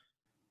Pietrangelo,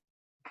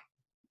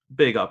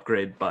 big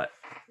upgrade, but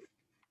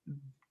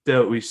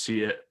doubt we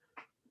see it.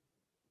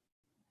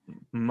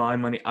 My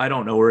money, I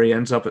don't know where he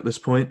ends up at this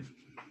point.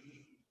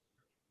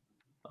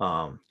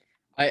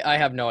 I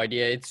have no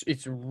idea.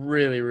 It's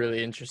really,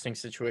 really interesting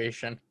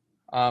situation.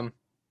 I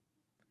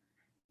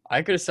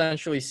could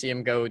essentially see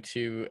him go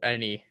to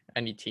any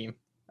team.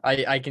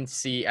 I can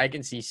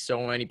see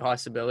so many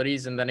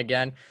possibilities, and then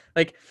again,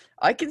 like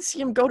I can see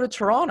him go to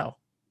Toronto.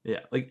 Yeah,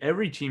 like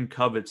every team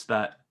covets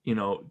that,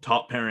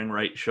 top pairing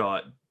right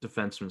shot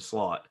defenseman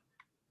slot.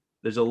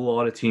 There's a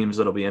lot of teams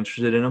that'll be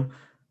interested in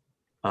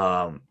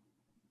him.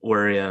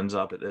 Where he ends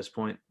up at this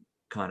point,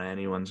 kind of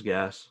anyone's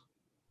guess.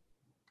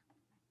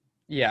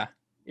 Yeah,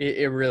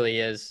 it really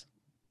is.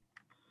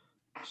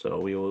 So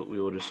we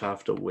will just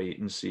have to wait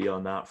and see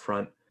on that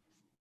front.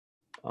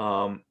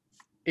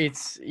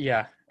 It's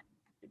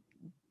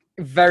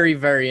very,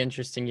 very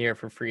interesting year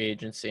for free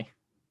agency.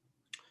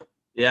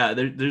 Yeah,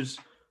 there's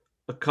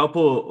a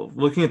couple,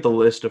 looking at the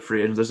list of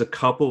free agents, there's a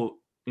couple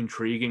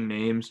intriguing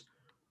names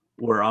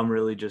where I'm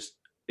really just,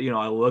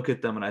 I look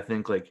at them and I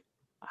think, like,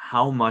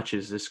 how much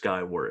is this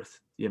guy worth,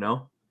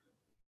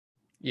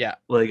 Yeah.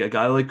 Like a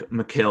guy like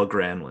Mikael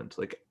Granlund.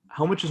 Like,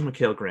 how much is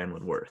Mikael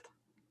Granlund worth?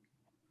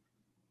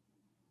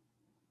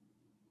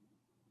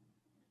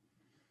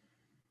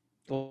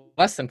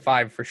 Less than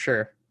 5 for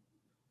sure.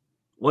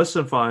 Less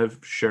than 5,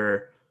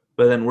 sure.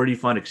 But then where do you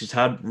find it? Because he's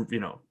had,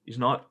 he's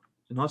not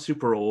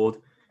super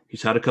old.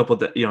 He's had a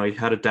couple of, he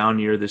had a down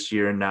year this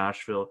year in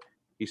Nashville.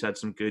 He's had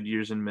some good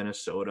years in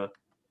Minnesota.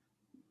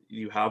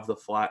 You have the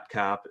flat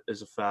cap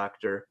as a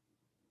factor.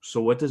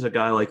 So what does a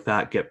guy like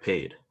that get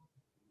paid?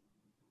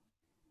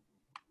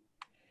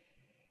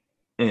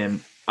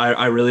 And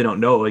I really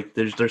don't know. Like,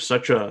 there's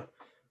such a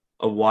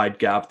wide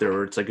gap there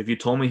where it's like, if you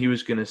told me he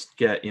was going to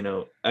get,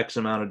 X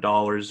amount of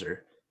dollars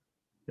or,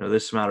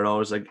 this amount of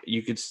dollars, like,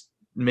 you could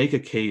make a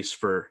case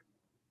for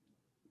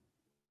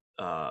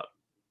him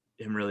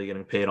really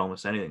getting paid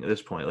almost anything at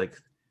this point. Like,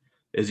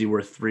 is he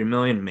worth $3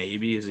 million?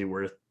 Maybe. Is he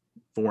worth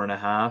 $4.5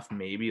 million?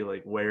 Maybe.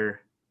 Like,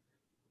 where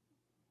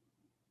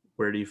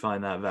do you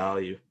find that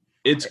value?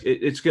 It's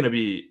going to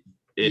be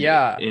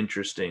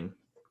interesting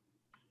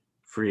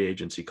free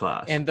agency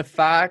class. And the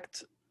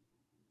fact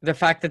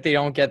that they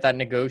don't get that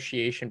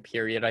negotiation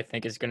period, I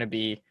think, is going to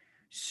be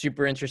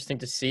super interesting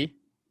to see.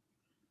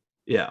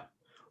 Yeah.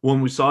 When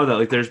we saw that,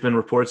 like, there's been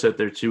reports out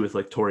there too with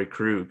like Torrey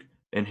Krug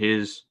and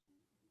his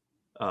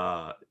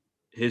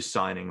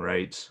signing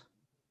rights.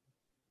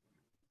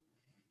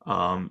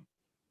 Do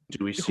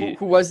we see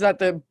Who was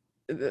that?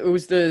 It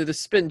was the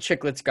Spin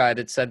Chicklets guy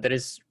that said that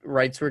his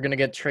rights were going to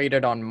get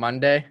traded on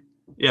Monday.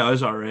 Yeah, it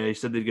was RA. He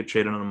said they'd get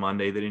traded on a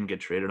Monday. They didn't get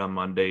traded on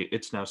Monday.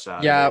 It's now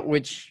Saturday. Yeah,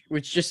 which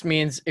just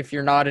means if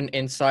you're not an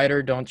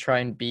insider, don't try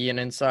and be an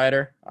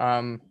insider.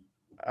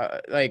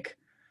 Like,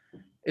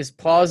 is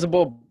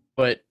plausible,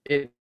 but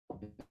it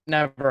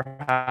never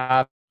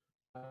happened.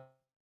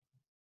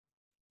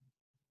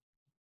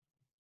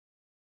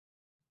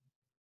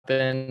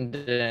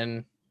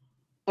 And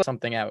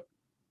something out.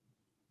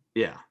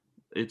 Yeah,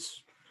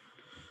 it's.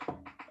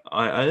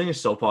 I think it's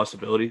still a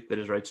possibility that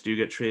his rights do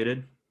get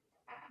traded.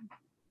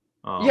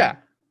 Yeah,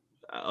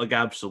 like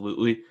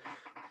absolutely.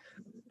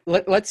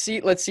 Let's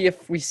see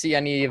if we see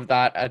any of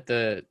that at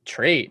the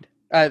trade.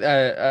 At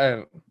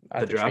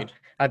the draft.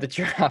 At the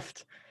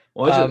draft.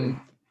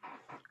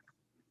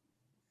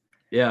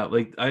 Yeah,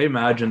 like I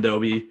imagine there'll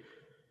be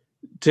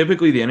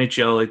typically the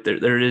NHL, like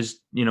there is,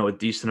 a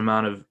decent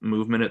amount of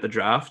movement at the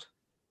draft.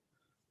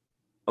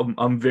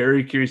 I'm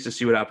very curious to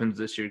see what happens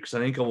this year because I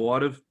think a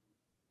lot of,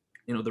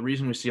 the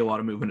reason we see a lot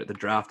of movement at the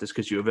draft is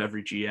because you have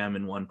every GM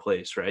in one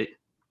place, right?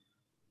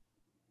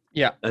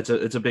 Yeah, it's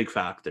a big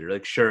factor.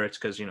 Like, sure, it's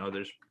because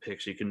there's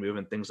picks you can move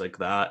and things like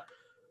that,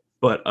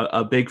 but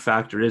a big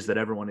factor is that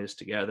everyone is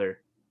together,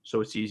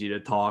 so it's easy to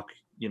talk,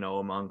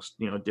 amongst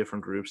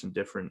different groups and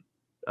different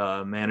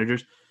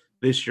managers.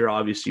 This year,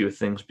 obviously, with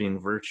things being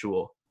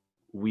virtual,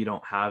 we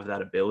don't have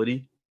that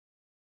ability.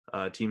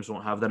 Teams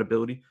won't have that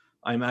ability.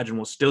 I imagine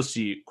we'll still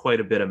see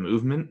quite a bit of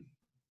movement.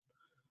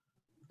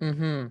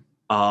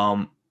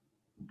 Mm-hmm.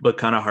 But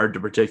kind of hard to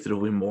predict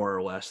it'll be more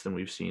or less than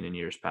we've seen in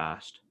years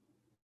past.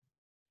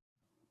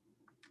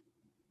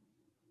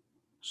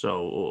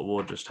 So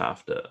we'll just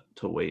have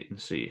to wait and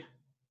see.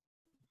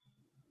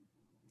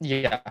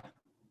 Yeah.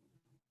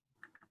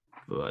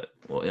 But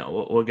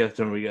we'll get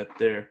there when we get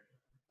there.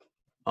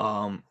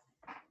 We're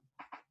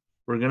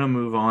gonna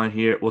move on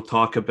here. We'll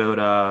talk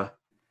about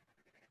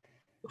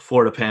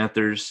Florida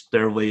Panthers,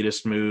 their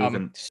latest move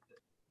and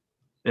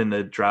in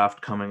the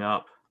draft coming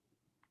up.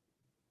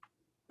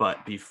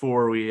 But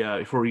before we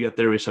get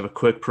there, we just have a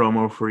quick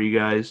promo for you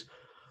guys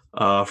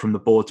from the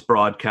Bullets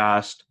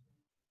broadcast,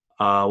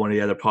 one of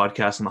the other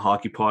podcasts on the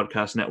Hockey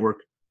Podcast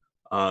Network.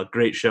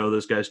 Great show.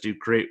 Those guys do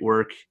great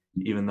work,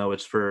 even though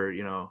it's for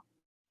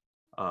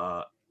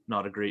not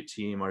a great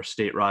team, our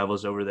state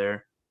rivals over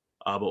there.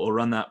 But we'll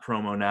run that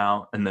promo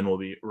now, and then we'll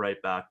be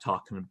right back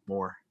talking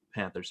more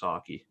Panthers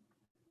hockey.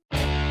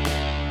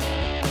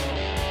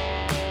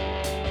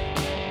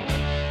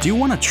 Do you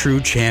want a true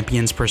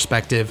champion's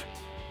perspective?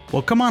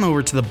 Well, come on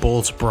over to the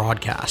Bullets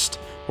broadcast,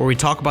 where we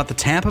talk about the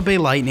Tampa Bay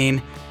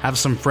Lightning, have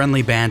some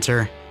friendly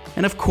banter,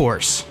 and of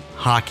course,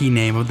 hockey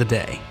name of the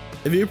day.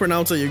 If you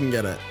pronounce it, you can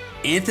get it.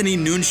 Anthony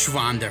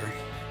Nunschwander.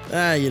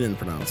 You didn't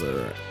pronounce it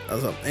right.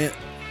 That's up.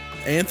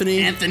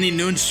 Anthony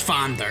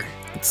Nunschwander.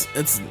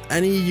 It's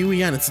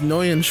N-E-U-E-N. It's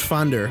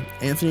Neuenschwander.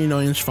 Anthony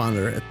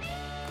Neuenschwander.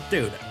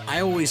 Dude,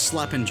 I always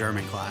slept in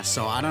German class,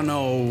 so I don't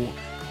know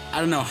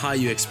how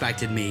you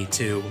expected me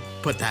to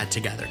put that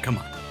together. Come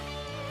on.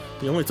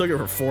 You only took it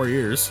for 4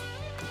 years.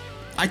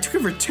 I took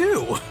it for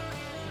 2.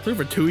 Took it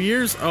for 2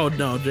 years? Oh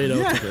no,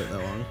 J-Do took it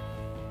that long.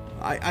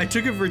 I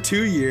took it for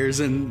 2 years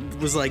and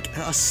was like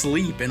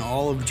asleep in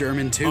all of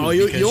German too. Oh,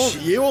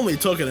 you only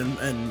took it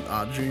in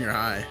junior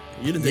high.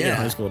 You didn't take it in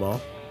high school at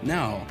all.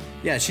 No.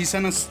 Yeah, she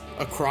sent us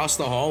across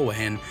the hallway,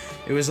 and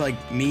it was like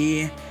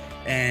me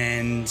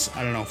and,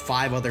 I don't know,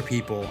 5 other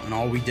people, and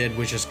all we did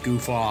was just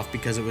goof off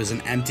because it was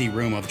an empty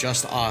room of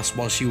just us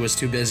while she was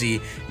too busy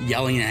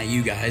yelling at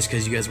you guys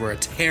because you guys were a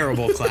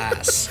terrible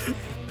class.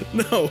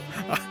 No,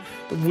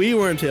 we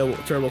weren't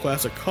terrible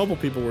class. A couple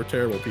people were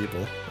terrible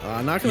people.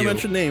 Not going to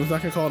mention names,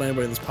 not going to call it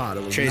anybody in this pod.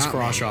 It was Chase not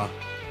Crawshaw. Me.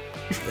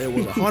 It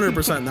was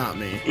 100% not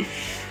me.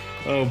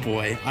 Oh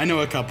boy, I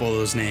know a couple of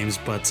those names,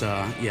 but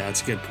yeah,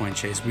 it's a good point,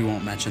 Chase. We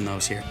won't mention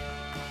those here.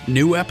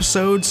 New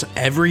episodes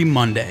every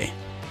Monday,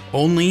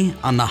 only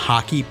on the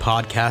Hockey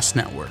Podcast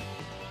Network.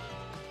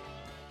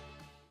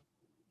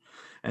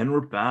 And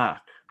we're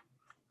back.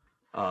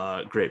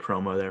 Great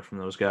promo there from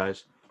those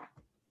guys.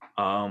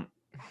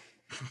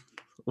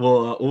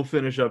 We'll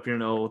finish up here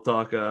now. We'll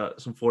talk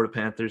some Florida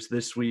Panthers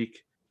this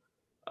week.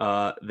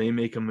 They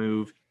make a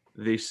move.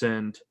 They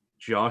send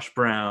Josh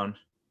Brown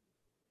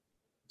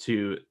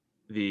to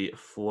the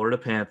Florida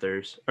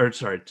Panthers,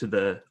 to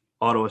the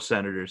Ottawa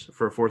Senators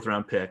for a 4th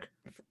round pick.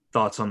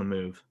 Thoughts on the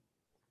move?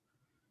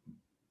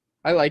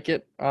 I like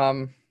it.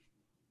 I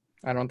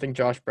don't think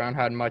Josh Brown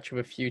had much of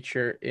a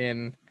future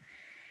in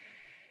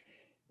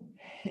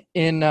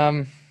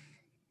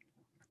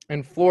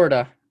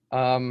Florida.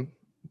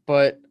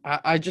 But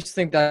I just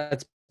think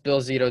that's Bill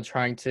Zito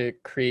trying to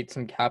create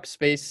some cap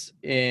space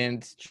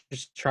and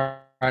just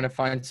trying to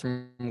find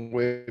some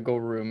wiggle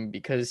room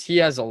because he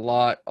has a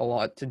lot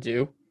to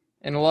do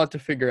and a lot to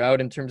figure out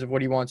in terms of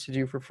what he wants to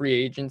do for free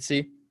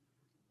agency.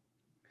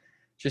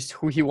 just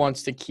who he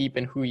wants to keep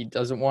and who he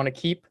doesn't want to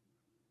keep.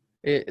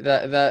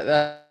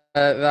 That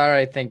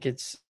I think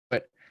it's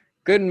but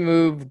good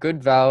move,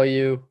 good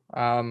value.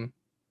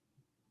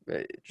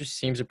 It just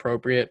seems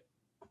appropriate.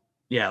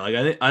 Yeah,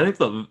 like I think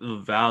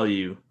the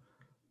value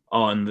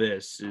on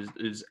this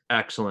is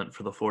excellent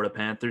for the Florida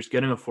Panthers.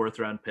 Getting a 4th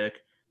round pick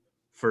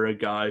for a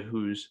guy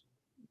who's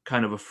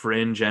kind of a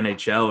fringe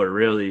NHLer,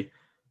 really,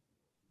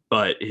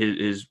 but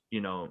his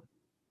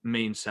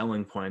main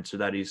selling points are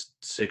that he's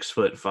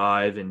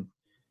 6'5" and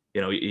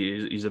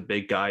he's a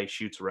big guy,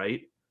 shoots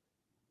right.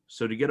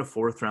 So to get a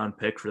 4th round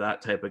pick for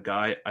that type of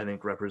guy, I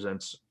think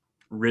represents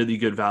really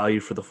good value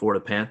for the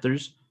Florida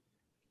Panthers.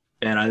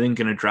 And I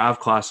think in a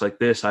draft class like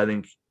this, I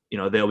think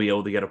they'll be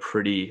able to get a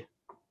pretty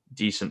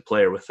decent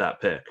player with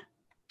that pick.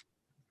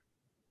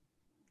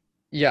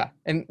 Yeah,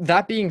 and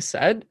that being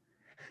said,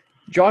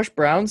 Josh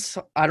Brown's,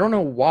 I don't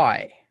know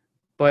why,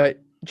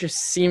 but just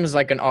seems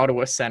like an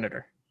Ottawa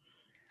Senator.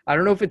 I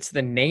don't know if it's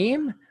the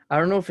name. I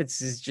don't know if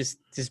it's just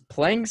his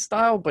playing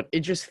style, but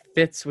it just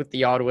fits with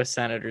the Ottawa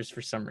Senators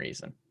for some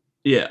reason.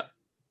 Yeah,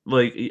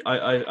 like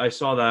I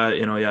saw that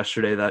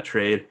yesterday, that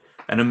trade,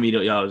 and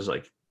immediately I was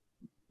like,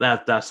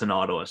 that's an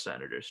Ottawa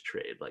Senators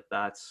trade. Like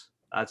that's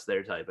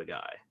their type of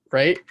guy,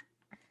 right?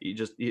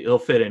 He'll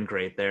fit in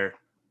great there.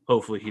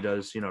 Hopefully he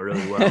does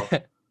really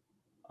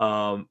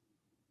well.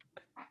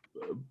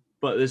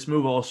 But this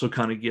move also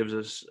kind of gives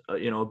us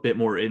a bit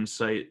more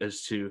insight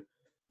as to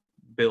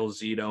Bill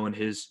Zito and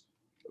his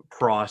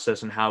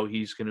process and how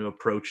he's going to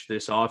approach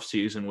this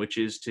offseason, which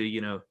is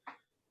to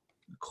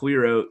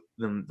clear out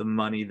the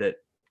money that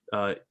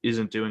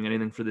isn't doing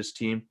anything for this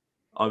team.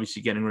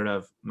 Obviously getting rid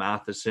of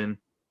Matheson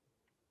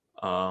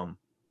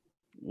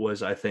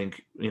was, I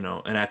think,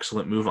 an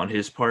excellent move on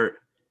his part.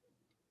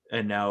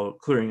 And now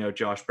clearing out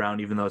Josh Brown,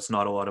 even though it's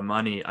not a lot of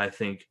money, I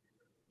think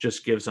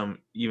just gives them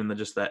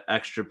just that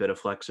extra bit of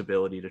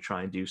flexibility to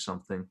try and do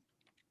something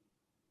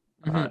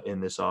in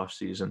this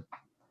offseason.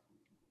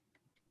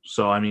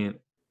 So, I mean,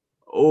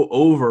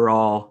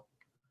 overall,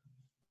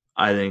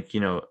 I think,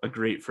 a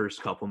great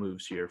first couple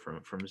moves here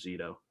from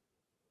Zito.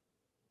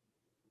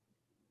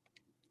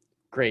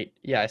 Great.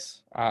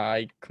 Yes,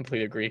 I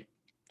completely agree.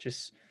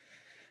 Just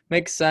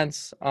makes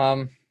sense.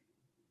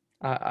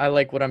 I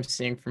like what I'm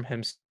seeing from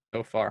him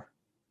so far.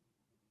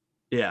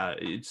 Yeah,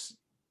 we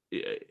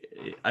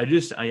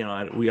obviously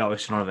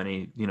don't have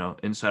any,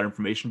 insider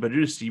information, but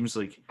it just seems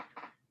like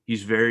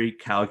he's very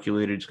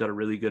calculated. He's got a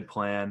really good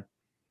plan.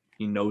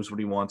 He knows what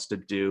he wants to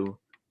do.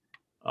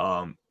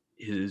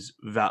 His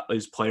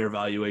player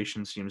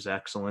evaluation seems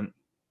excellent,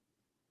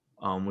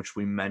 which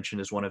we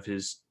mentioned as one of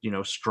his,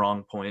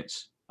 strong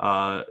points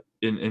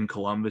in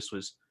Columbus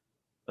was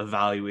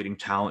evaluating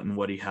talent and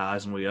what he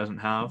has and what he doesn't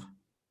have.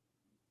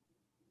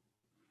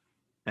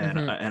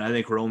 And I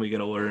think we're only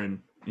going to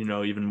learn,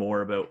 even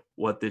more about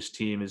what this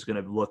team is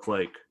going to look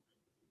like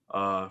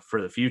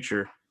for the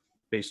future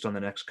based on the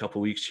next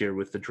couple of weeks here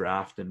with the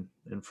draft and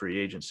free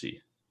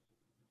agency.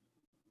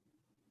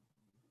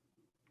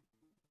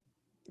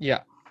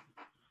 Yeah.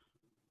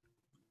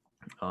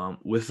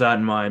 With that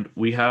in mind,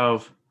 we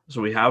have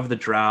the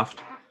draft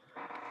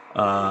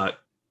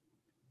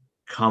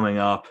coming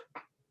up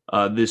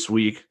this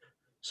week.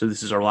 So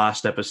this is our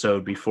last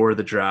episode before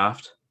the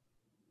draft,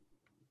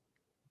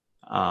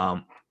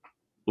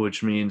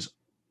 which means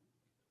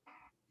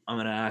I'm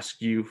going to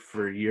ask you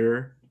for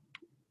your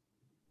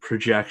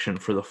projection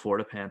for the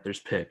Florida Panthers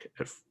pick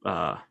at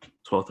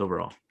 12th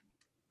overall.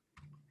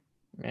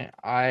 Man,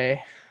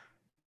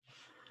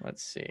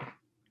 let's see.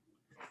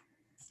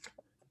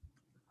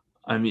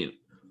 I mean,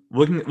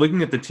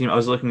 looking at the team, I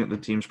was looking at the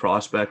team's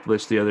prospect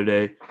list the other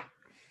day,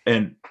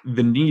 and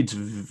the needs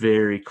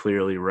very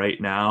clearly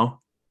right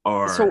now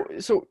are.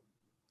 So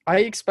I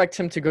expect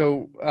him to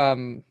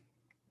go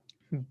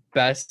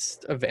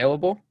best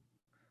available,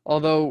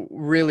 although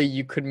really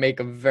you could make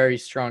a very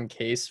strong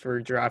case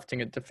for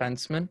drafting a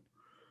defenseman.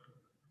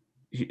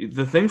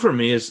 The thing for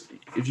me is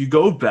if you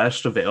go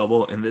best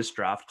available in this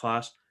draft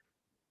class,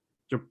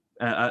 you're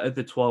at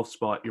the 12th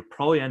spot, you're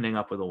probably ending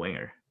up with a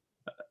winger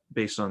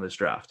based on this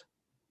draft.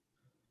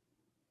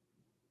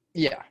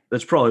 Yeah.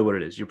 That's probably what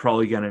it is. You're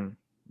probably getting,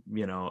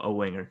 a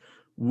winger,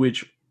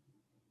 which,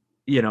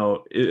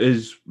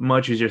 as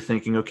much as you're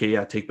thinking, okay,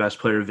 yeah, take best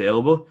player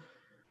available,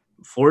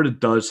 Florida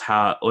does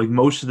have, like,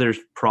 most of their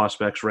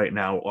prospects right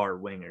now are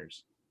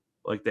wingers.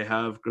 Like, they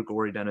have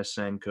Grigory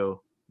Denisenko,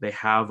 they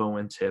have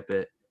Owen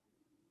Tippett,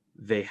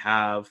 they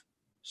have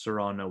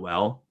Saron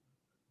Noel.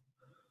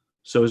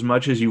 So as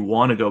much as you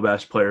want to go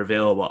best player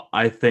available,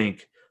 I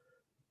think,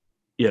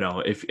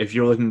 if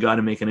you're looking guy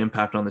to make an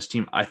impact on this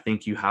team, I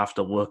think you have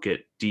to look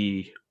at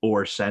D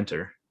or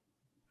center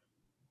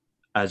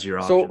as your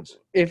options.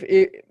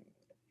 So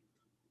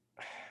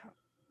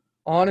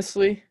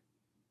honestly,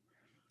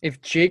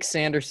 if Jake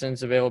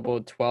Sanderson's available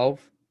at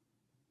 12,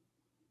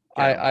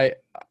 yeah.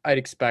 I'd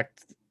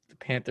expect the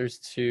Panthers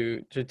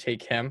to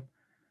take him.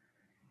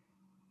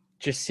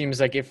 Just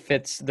seems like it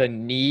fits the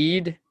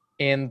need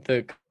and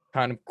the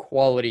kind of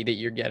quality that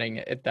you're getting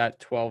at that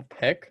 12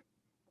 pick.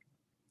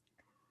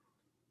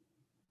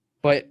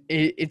 But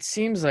it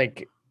seems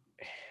like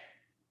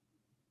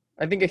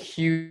I think a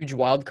huge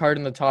wild card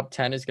in the top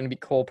 10 is going to be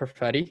Cole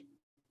Perfetti.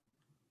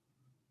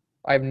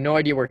 I have no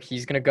idea where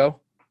he's going to go.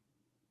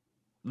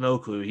 No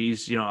clue.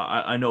 He's,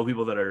 I know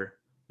people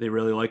they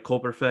really like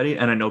Cole Perfetti,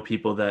 and I know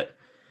people that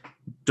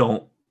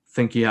don't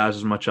think he has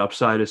as much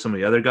upside as some of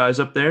the other guys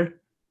up there.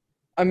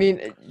 I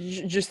mean,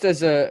 just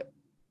as a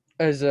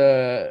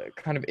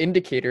kind of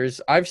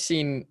indicators, I've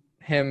seen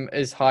him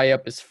as high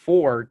up as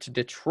 4 to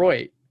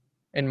Detroit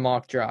in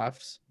mock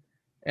drafts,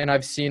 and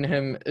I've seen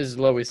him as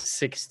low as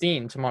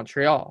 16 to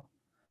Montreal.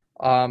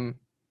 I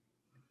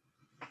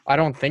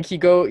don't think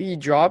he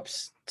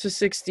drops to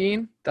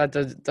 16.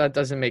 That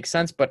doesn't make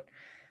sense, but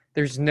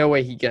there's no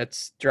way he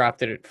gets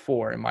drafted at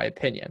 4, in my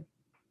opinion.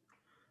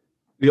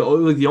 The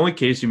only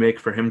case you make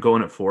for him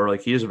going at 4,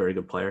 he is a very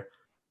good player,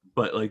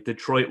 but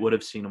Detroit would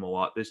have seen him a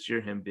lot this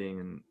year, him being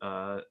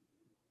in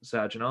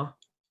Saginaw,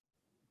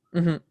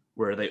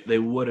 where they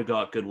would have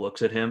got good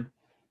looks at him.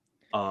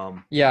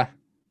 Yeah.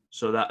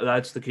 So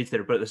that's the case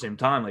there. But at the same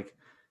time,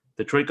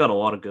 Detroit got a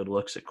lot of good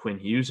looks at Quinn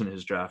Hughes in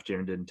his draft year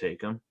and didn't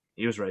take him.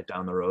 He was right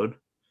down the road.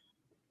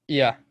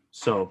 Yeah.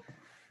 So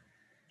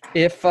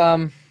if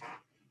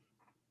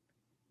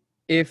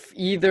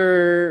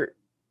either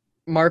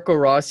Marco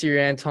Rossi or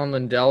Anton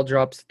Lundell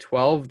drops to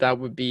 12, that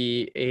would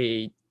be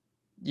I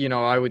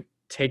would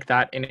take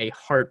that in a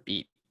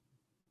heartbeat.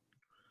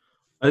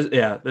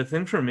 The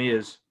thing for me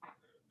is,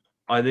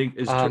 I think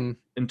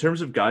in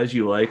terms of guys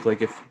you like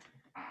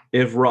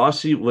if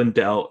Rossi,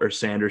 Lundell, or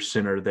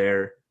Sanderson are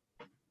there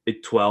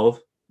at 12,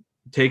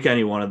 take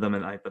any one of them,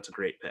 and I think that's a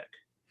great pick.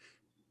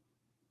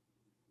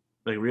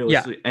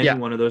 Realistically, any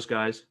one of those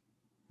guys,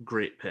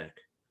 great pick.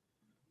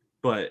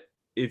 But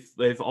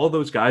if all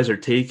those guys are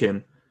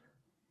taken,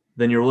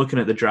 then you're looking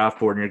at the draft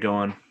board and you're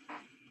going,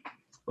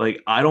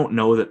 I don't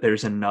know that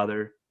there's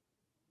another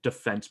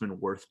defenseman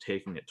worth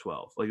taking at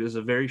 12. This is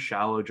a very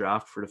shallow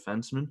draft for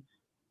defensemen.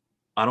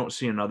 I don't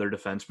see another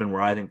defenseman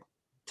where I think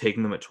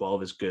taking them at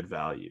 12 is good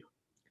value.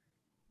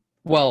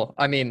 Well,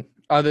 I mean,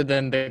 other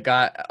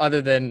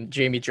than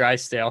Jamie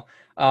Drysdale,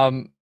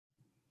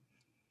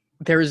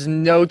 there is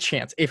no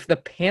chance. If the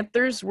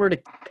Panthers were to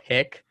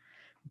pick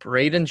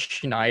Braden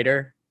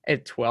Schneider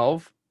at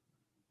 12,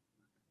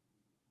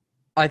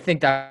 I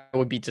think that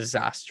would be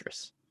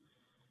disastrous.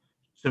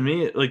 To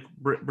me,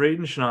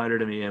 Braden Schneider,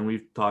 to me, and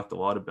we've talked a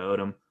lot about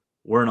him,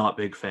 we're not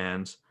big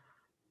fans.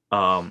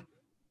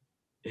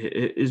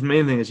 His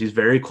main thing is he's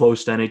very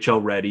close to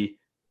NHL ready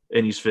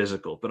and he's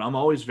physical. But I'm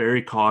always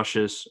very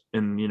cautious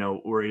and,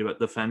 worried about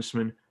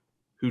defensemen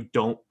who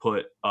don't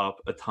put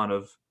up a ton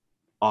of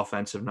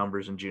offensive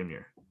numbers in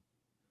junior.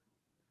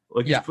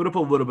 He's put up a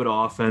little bit of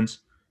offense,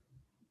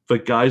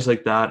 but guys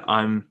like that,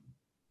 I'm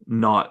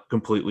not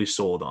completely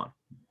sold on.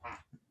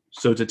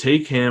 So to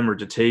take him or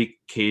to take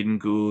Caden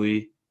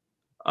Gooley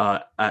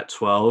at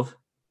 12,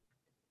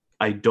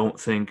 I don't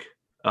think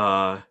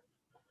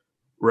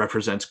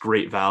represents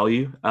great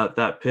value at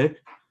that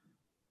pick.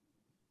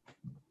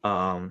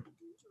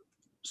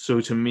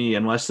 So to me,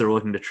 unless they're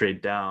looking to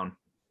trade down,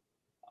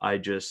 I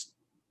don't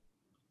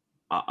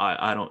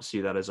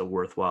see that as a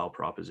worthwhile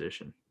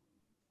proposition.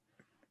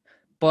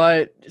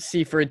 But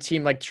see, for a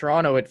team like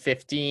Toronto at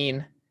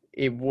 15,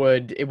 it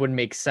would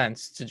make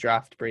sense to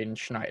draft Braden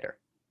Schneider.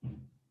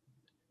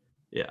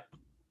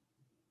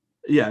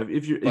 Yeah,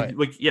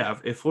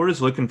 if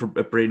Florida's looking for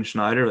Braden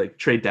Schneider,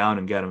 trade down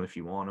and get him if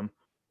you want him.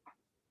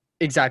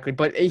 Exactly,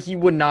 but he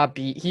would not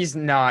be. He's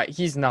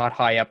not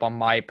high up on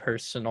my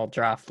personal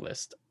draft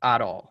list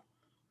at all.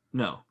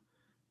 No,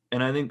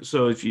 and I think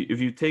so. If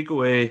you take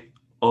away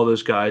all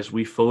those guys,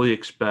 we fully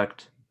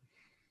expect,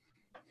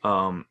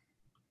 will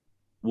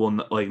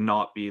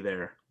not be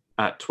there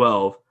at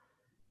 12.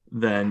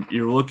 Then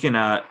you're looking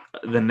at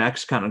the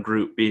next kind of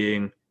group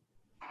being,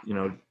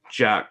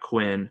 Jack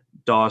Quinn,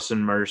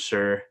 Dawson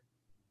Mercer.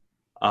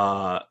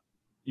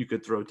 You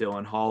could throw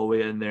Dylan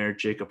Holloway in there,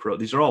 Jacob Pro.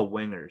 These are all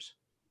wingers.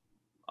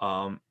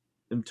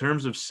 In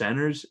terms of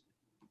centers,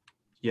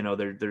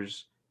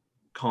 there's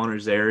Connor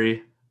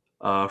Zary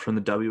from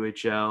the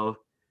WHL.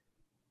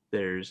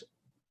 There's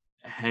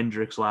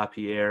Hendrix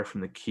Lapierre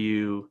from the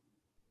Q.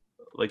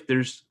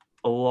 There's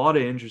a lot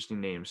of interesting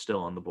names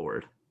still on the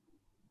board.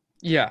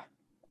 Yeah.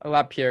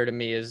 Lapierre to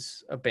me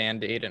is a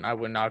Band-Aid, and I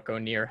would not go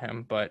near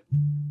him, but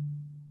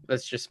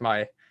that's just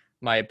my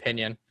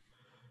opinion.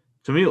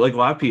 To me,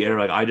 Lapierre,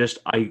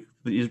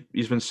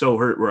 he's been so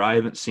hurt where I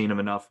haven't seen him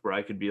enough where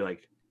I could be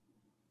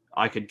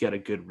I could get a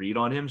good read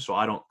on him. So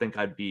I don't think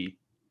I'd be,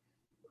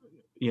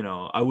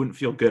 I wouldn't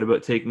feel good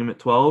about taking him at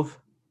 12.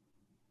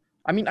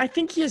 I mean, I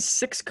think he has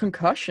 6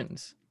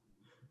 concussions.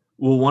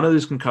 Well, one of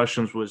his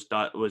concussions was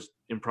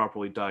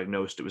improperly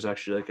diagnosed. It was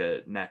actually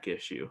a neck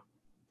issue.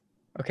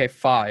 Okay,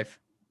 5.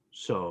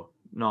 So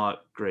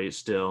not great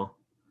still.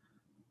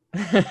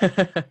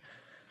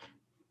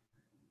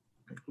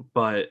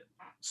 But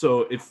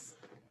so if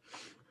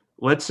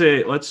let's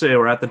say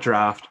we're at the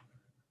draft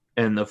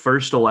and the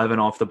first 11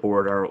 off the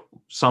board are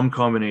some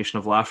combination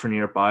of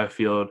Lafreniere,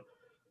 Byfield,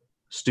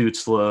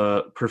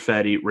 Stützle,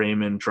 Perfetti,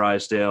 Raymond,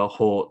 Drysdale,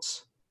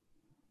 Holtz.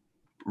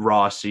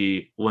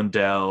 Rossi,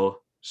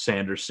 Lindell,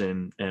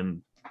 Sanderson,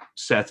 and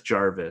Seth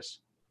Jarvis.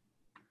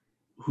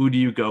 Who do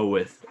you go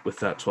with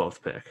that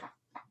 12th pick?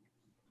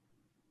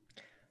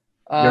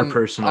 Your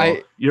personal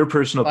I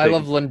pick.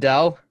 love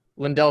Lindell.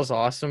 Lindell's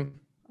awesome.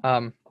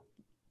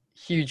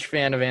 Huge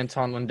fan of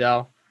Anton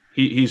Lindell.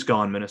 He's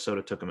gone.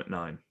 Minnesota took him at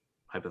 9,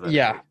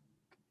 hypothetically.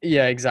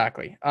 Yeah,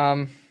 exactly.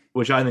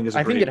 Which I think is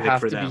a great pick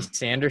for them. Be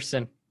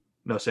Sanderson.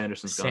 No,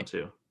 Sanderson's gone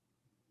too.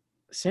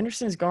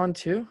 Sanderson's gone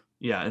too?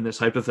 Yeah, in this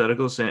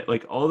hypothetical,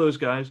 like all those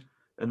guys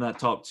in that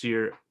top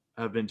tier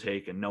have been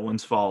taken. No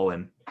one's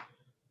fallen.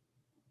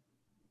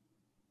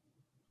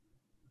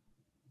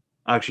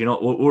 Actually,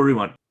 we'll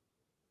rewind.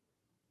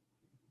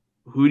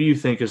 Who do you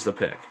think is the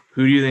pick?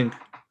 Who do you think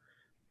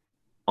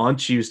on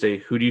Tuesday?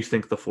 Who do you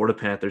think the Florida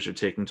Panthers are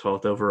taking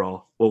 12th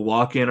overall? We'll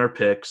lock in our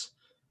picks,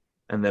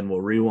 and then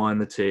we'll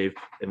rewind the tape,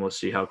 and we'll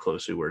see how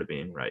close we were to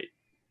being right.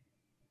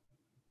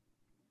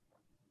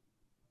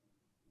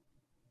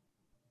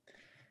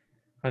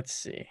 Let's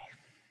see.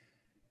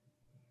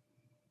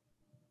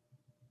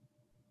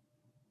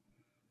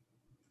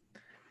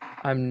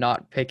 I'm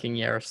not picking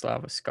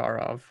Yaroslav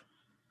Askarov.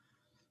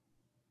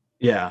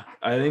 Yeah,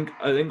 I think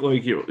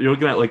like you're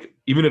looking at like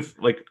even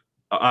if like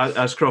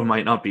Askarov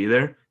might not be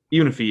there,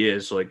 even if he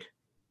is, like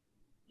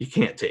you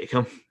can't take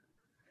him.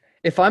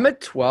 If I'm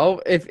at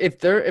 12, if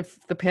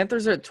the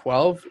Panthers are at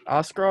 12,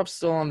 Askarov's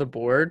still on the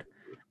board,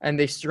 and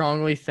they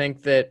strongly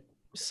think that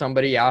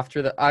somebody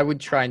after that, I would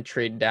try and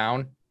trade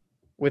down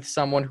with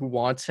someone who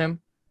wants him.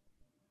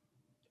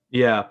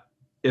 Yeah,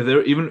 if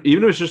there even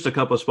if it's just a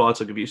couple of spots,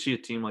 like if you see a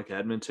team like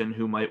Edmonton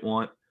who might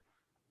want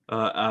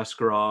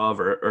Askarov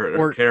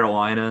or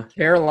Carolina.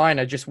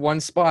 Carolina, just one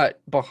spot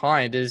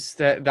behind, is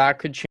that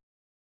could change.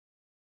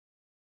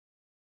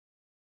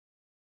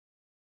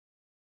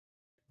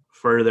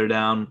 Further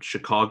down,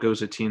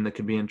 Chicago's a team that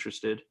could be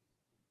interested.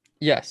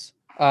 Yes.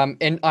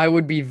 And I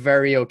would be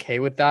very okay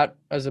with that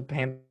as a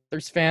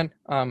Panthers fan.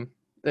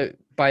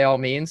 By all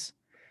means.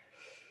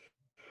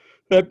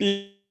 That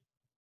being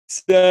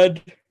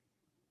said,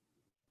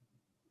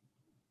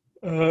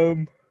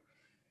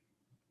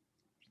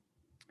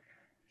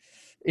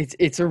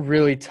 it's a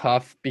really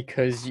tough,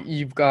 because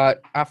you've got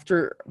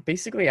after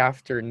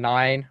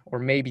 9 or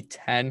maybe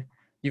 10,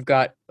 you've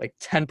got like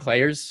 10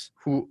 players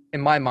who, in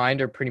my mind,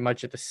 are pretty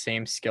much at the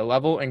same skill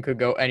level and could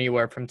go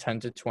anywhere from 10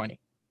 to 20.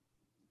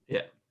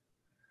 Yeah.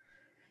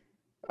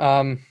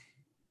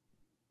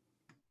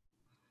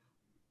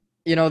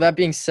 That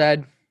being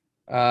said,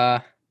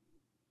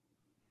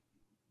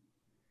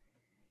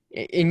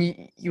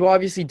 and you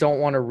obviously don't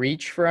want to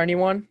reach for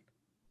anyone.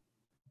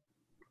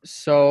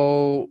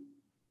 So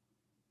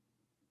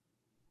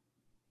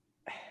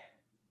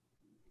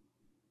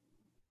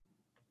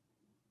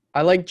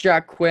I like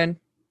Jack Quinn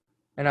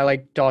and I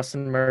like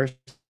Dawson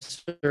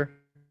Mercer.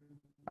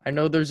 I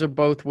know those are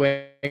both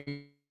wingers.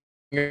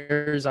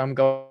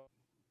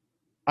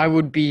 I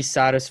would be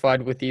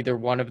satisfied with either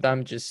one of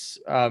them, just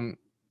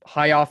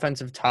high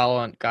offensive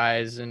talent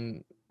guys.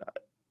 And,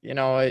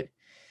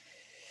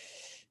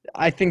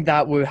 I think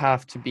that would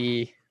have to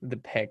be the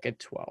pick at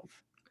 12.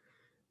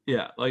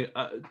 Yeah, like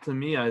to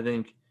me, I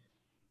think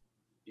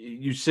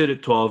you sit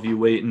at 12, you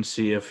wait and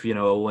see if, a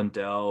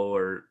Lindell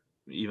or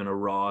even a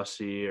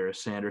Rossi or a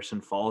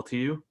Sanderson fall to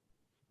you.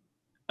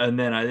 And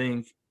then I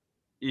think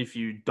if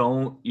you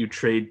don't, you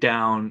trade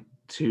down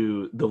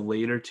to the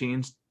later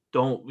teens.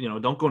 Don't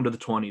go into the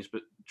 20s,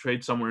 but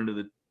trade somewhere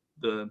into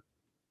the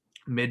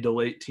mid to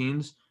late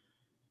teens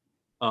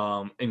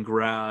and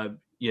grab,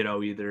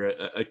 either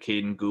a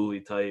Caden Gooley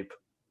type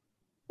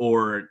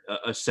or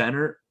a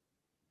center.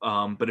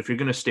 But if you're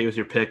going to stay with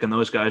your pick and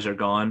those guys are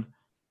gone,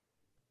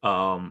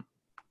 I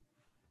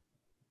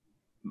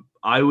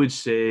would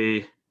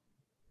say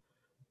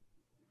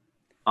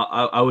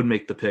I would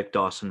make the pick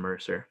Dawson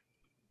Mercer.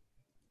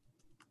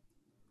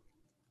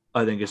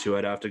 I think is who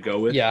I'd have to go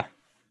with. Yeah.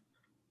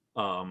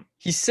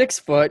 He's 6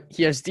 foot.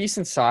 He has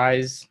decent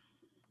size,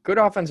 good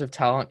offensive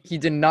talent. He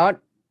did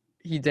not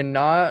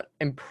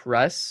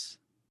impress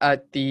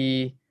at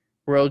the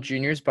World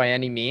Juniors by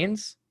any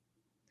means,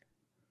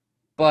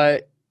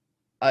 but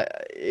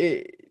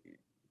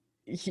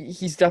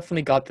he's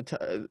definitely got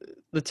the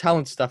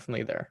talent's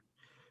definitely there.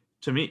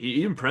 To me,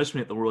 he impressed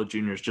me at the World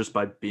Juniors just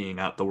by being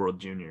at the World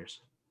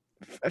Juniors.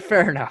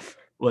 Fair enough.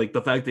 Like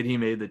the fact that he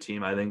made the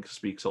team, I think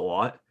speaks a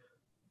lot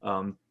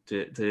to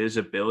his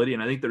ability.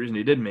 And I think the reason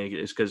he did make it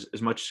is because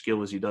as much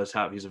skill as he does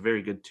have, he's a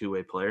very good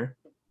two-way player.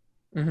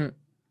 Mm-hmm.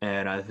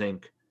 And I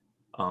think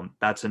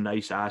that's a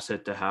nice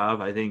asset to have.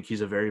 I think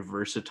he's a very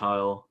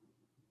versatile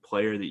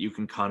player that you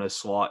can kind of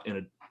slot in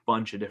a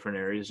bunch of different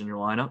areas in your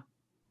lineup.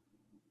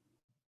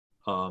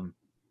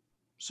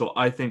 So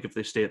I think if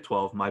they stay at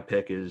 12, my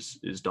pick is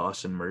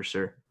Dawson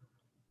Mercer.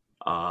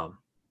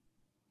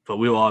 But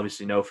we will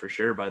obviously know for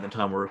sure by the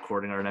time we're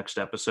recording our next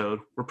episode.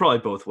 We're probably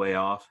both way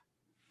off.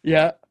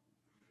 Yeah.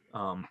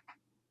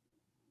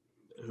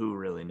 Who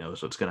really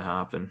knows what's going to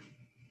happen?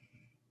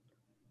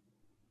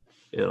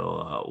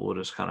 We'll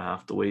just kind of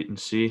have to wait and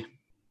see.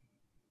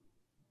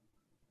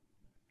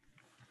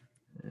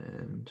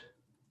 And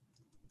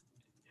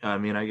I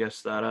mean, I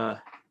guess that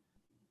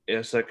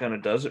kind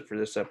of does it for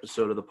this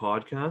episode of the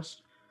podcast.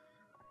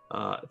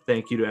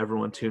 Thank you to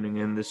everyone tuning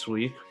in this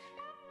week.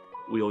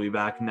 We will be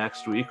back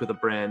next week with a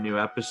brand new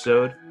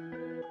episode,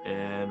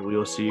 and we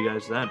will see you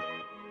guys then.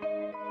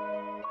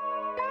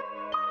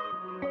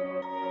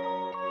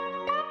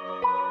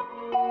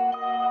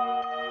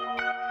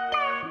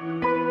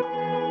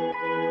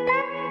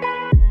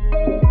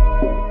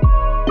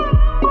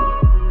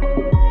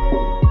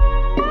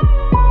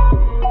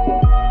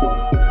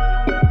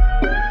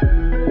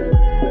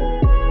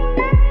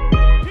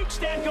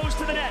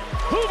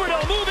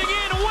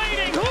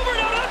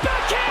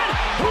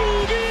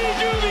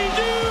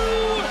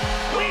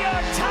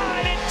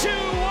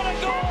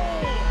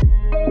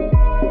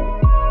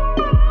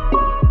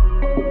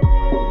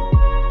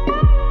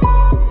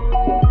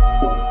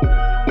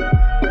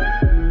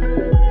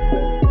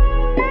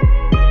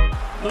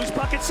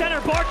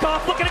 Center,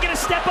 Barkov looking to get a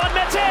step on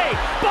Mete.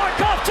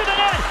 Barkov to the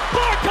net.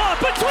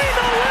 Barkov between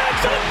the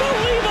legs.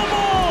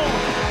 Unbelievable.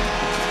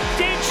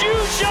 Did you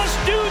just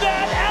do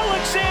that,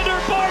 Alexander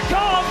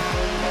Barkov?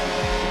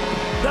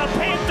 The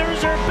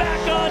Panthers are back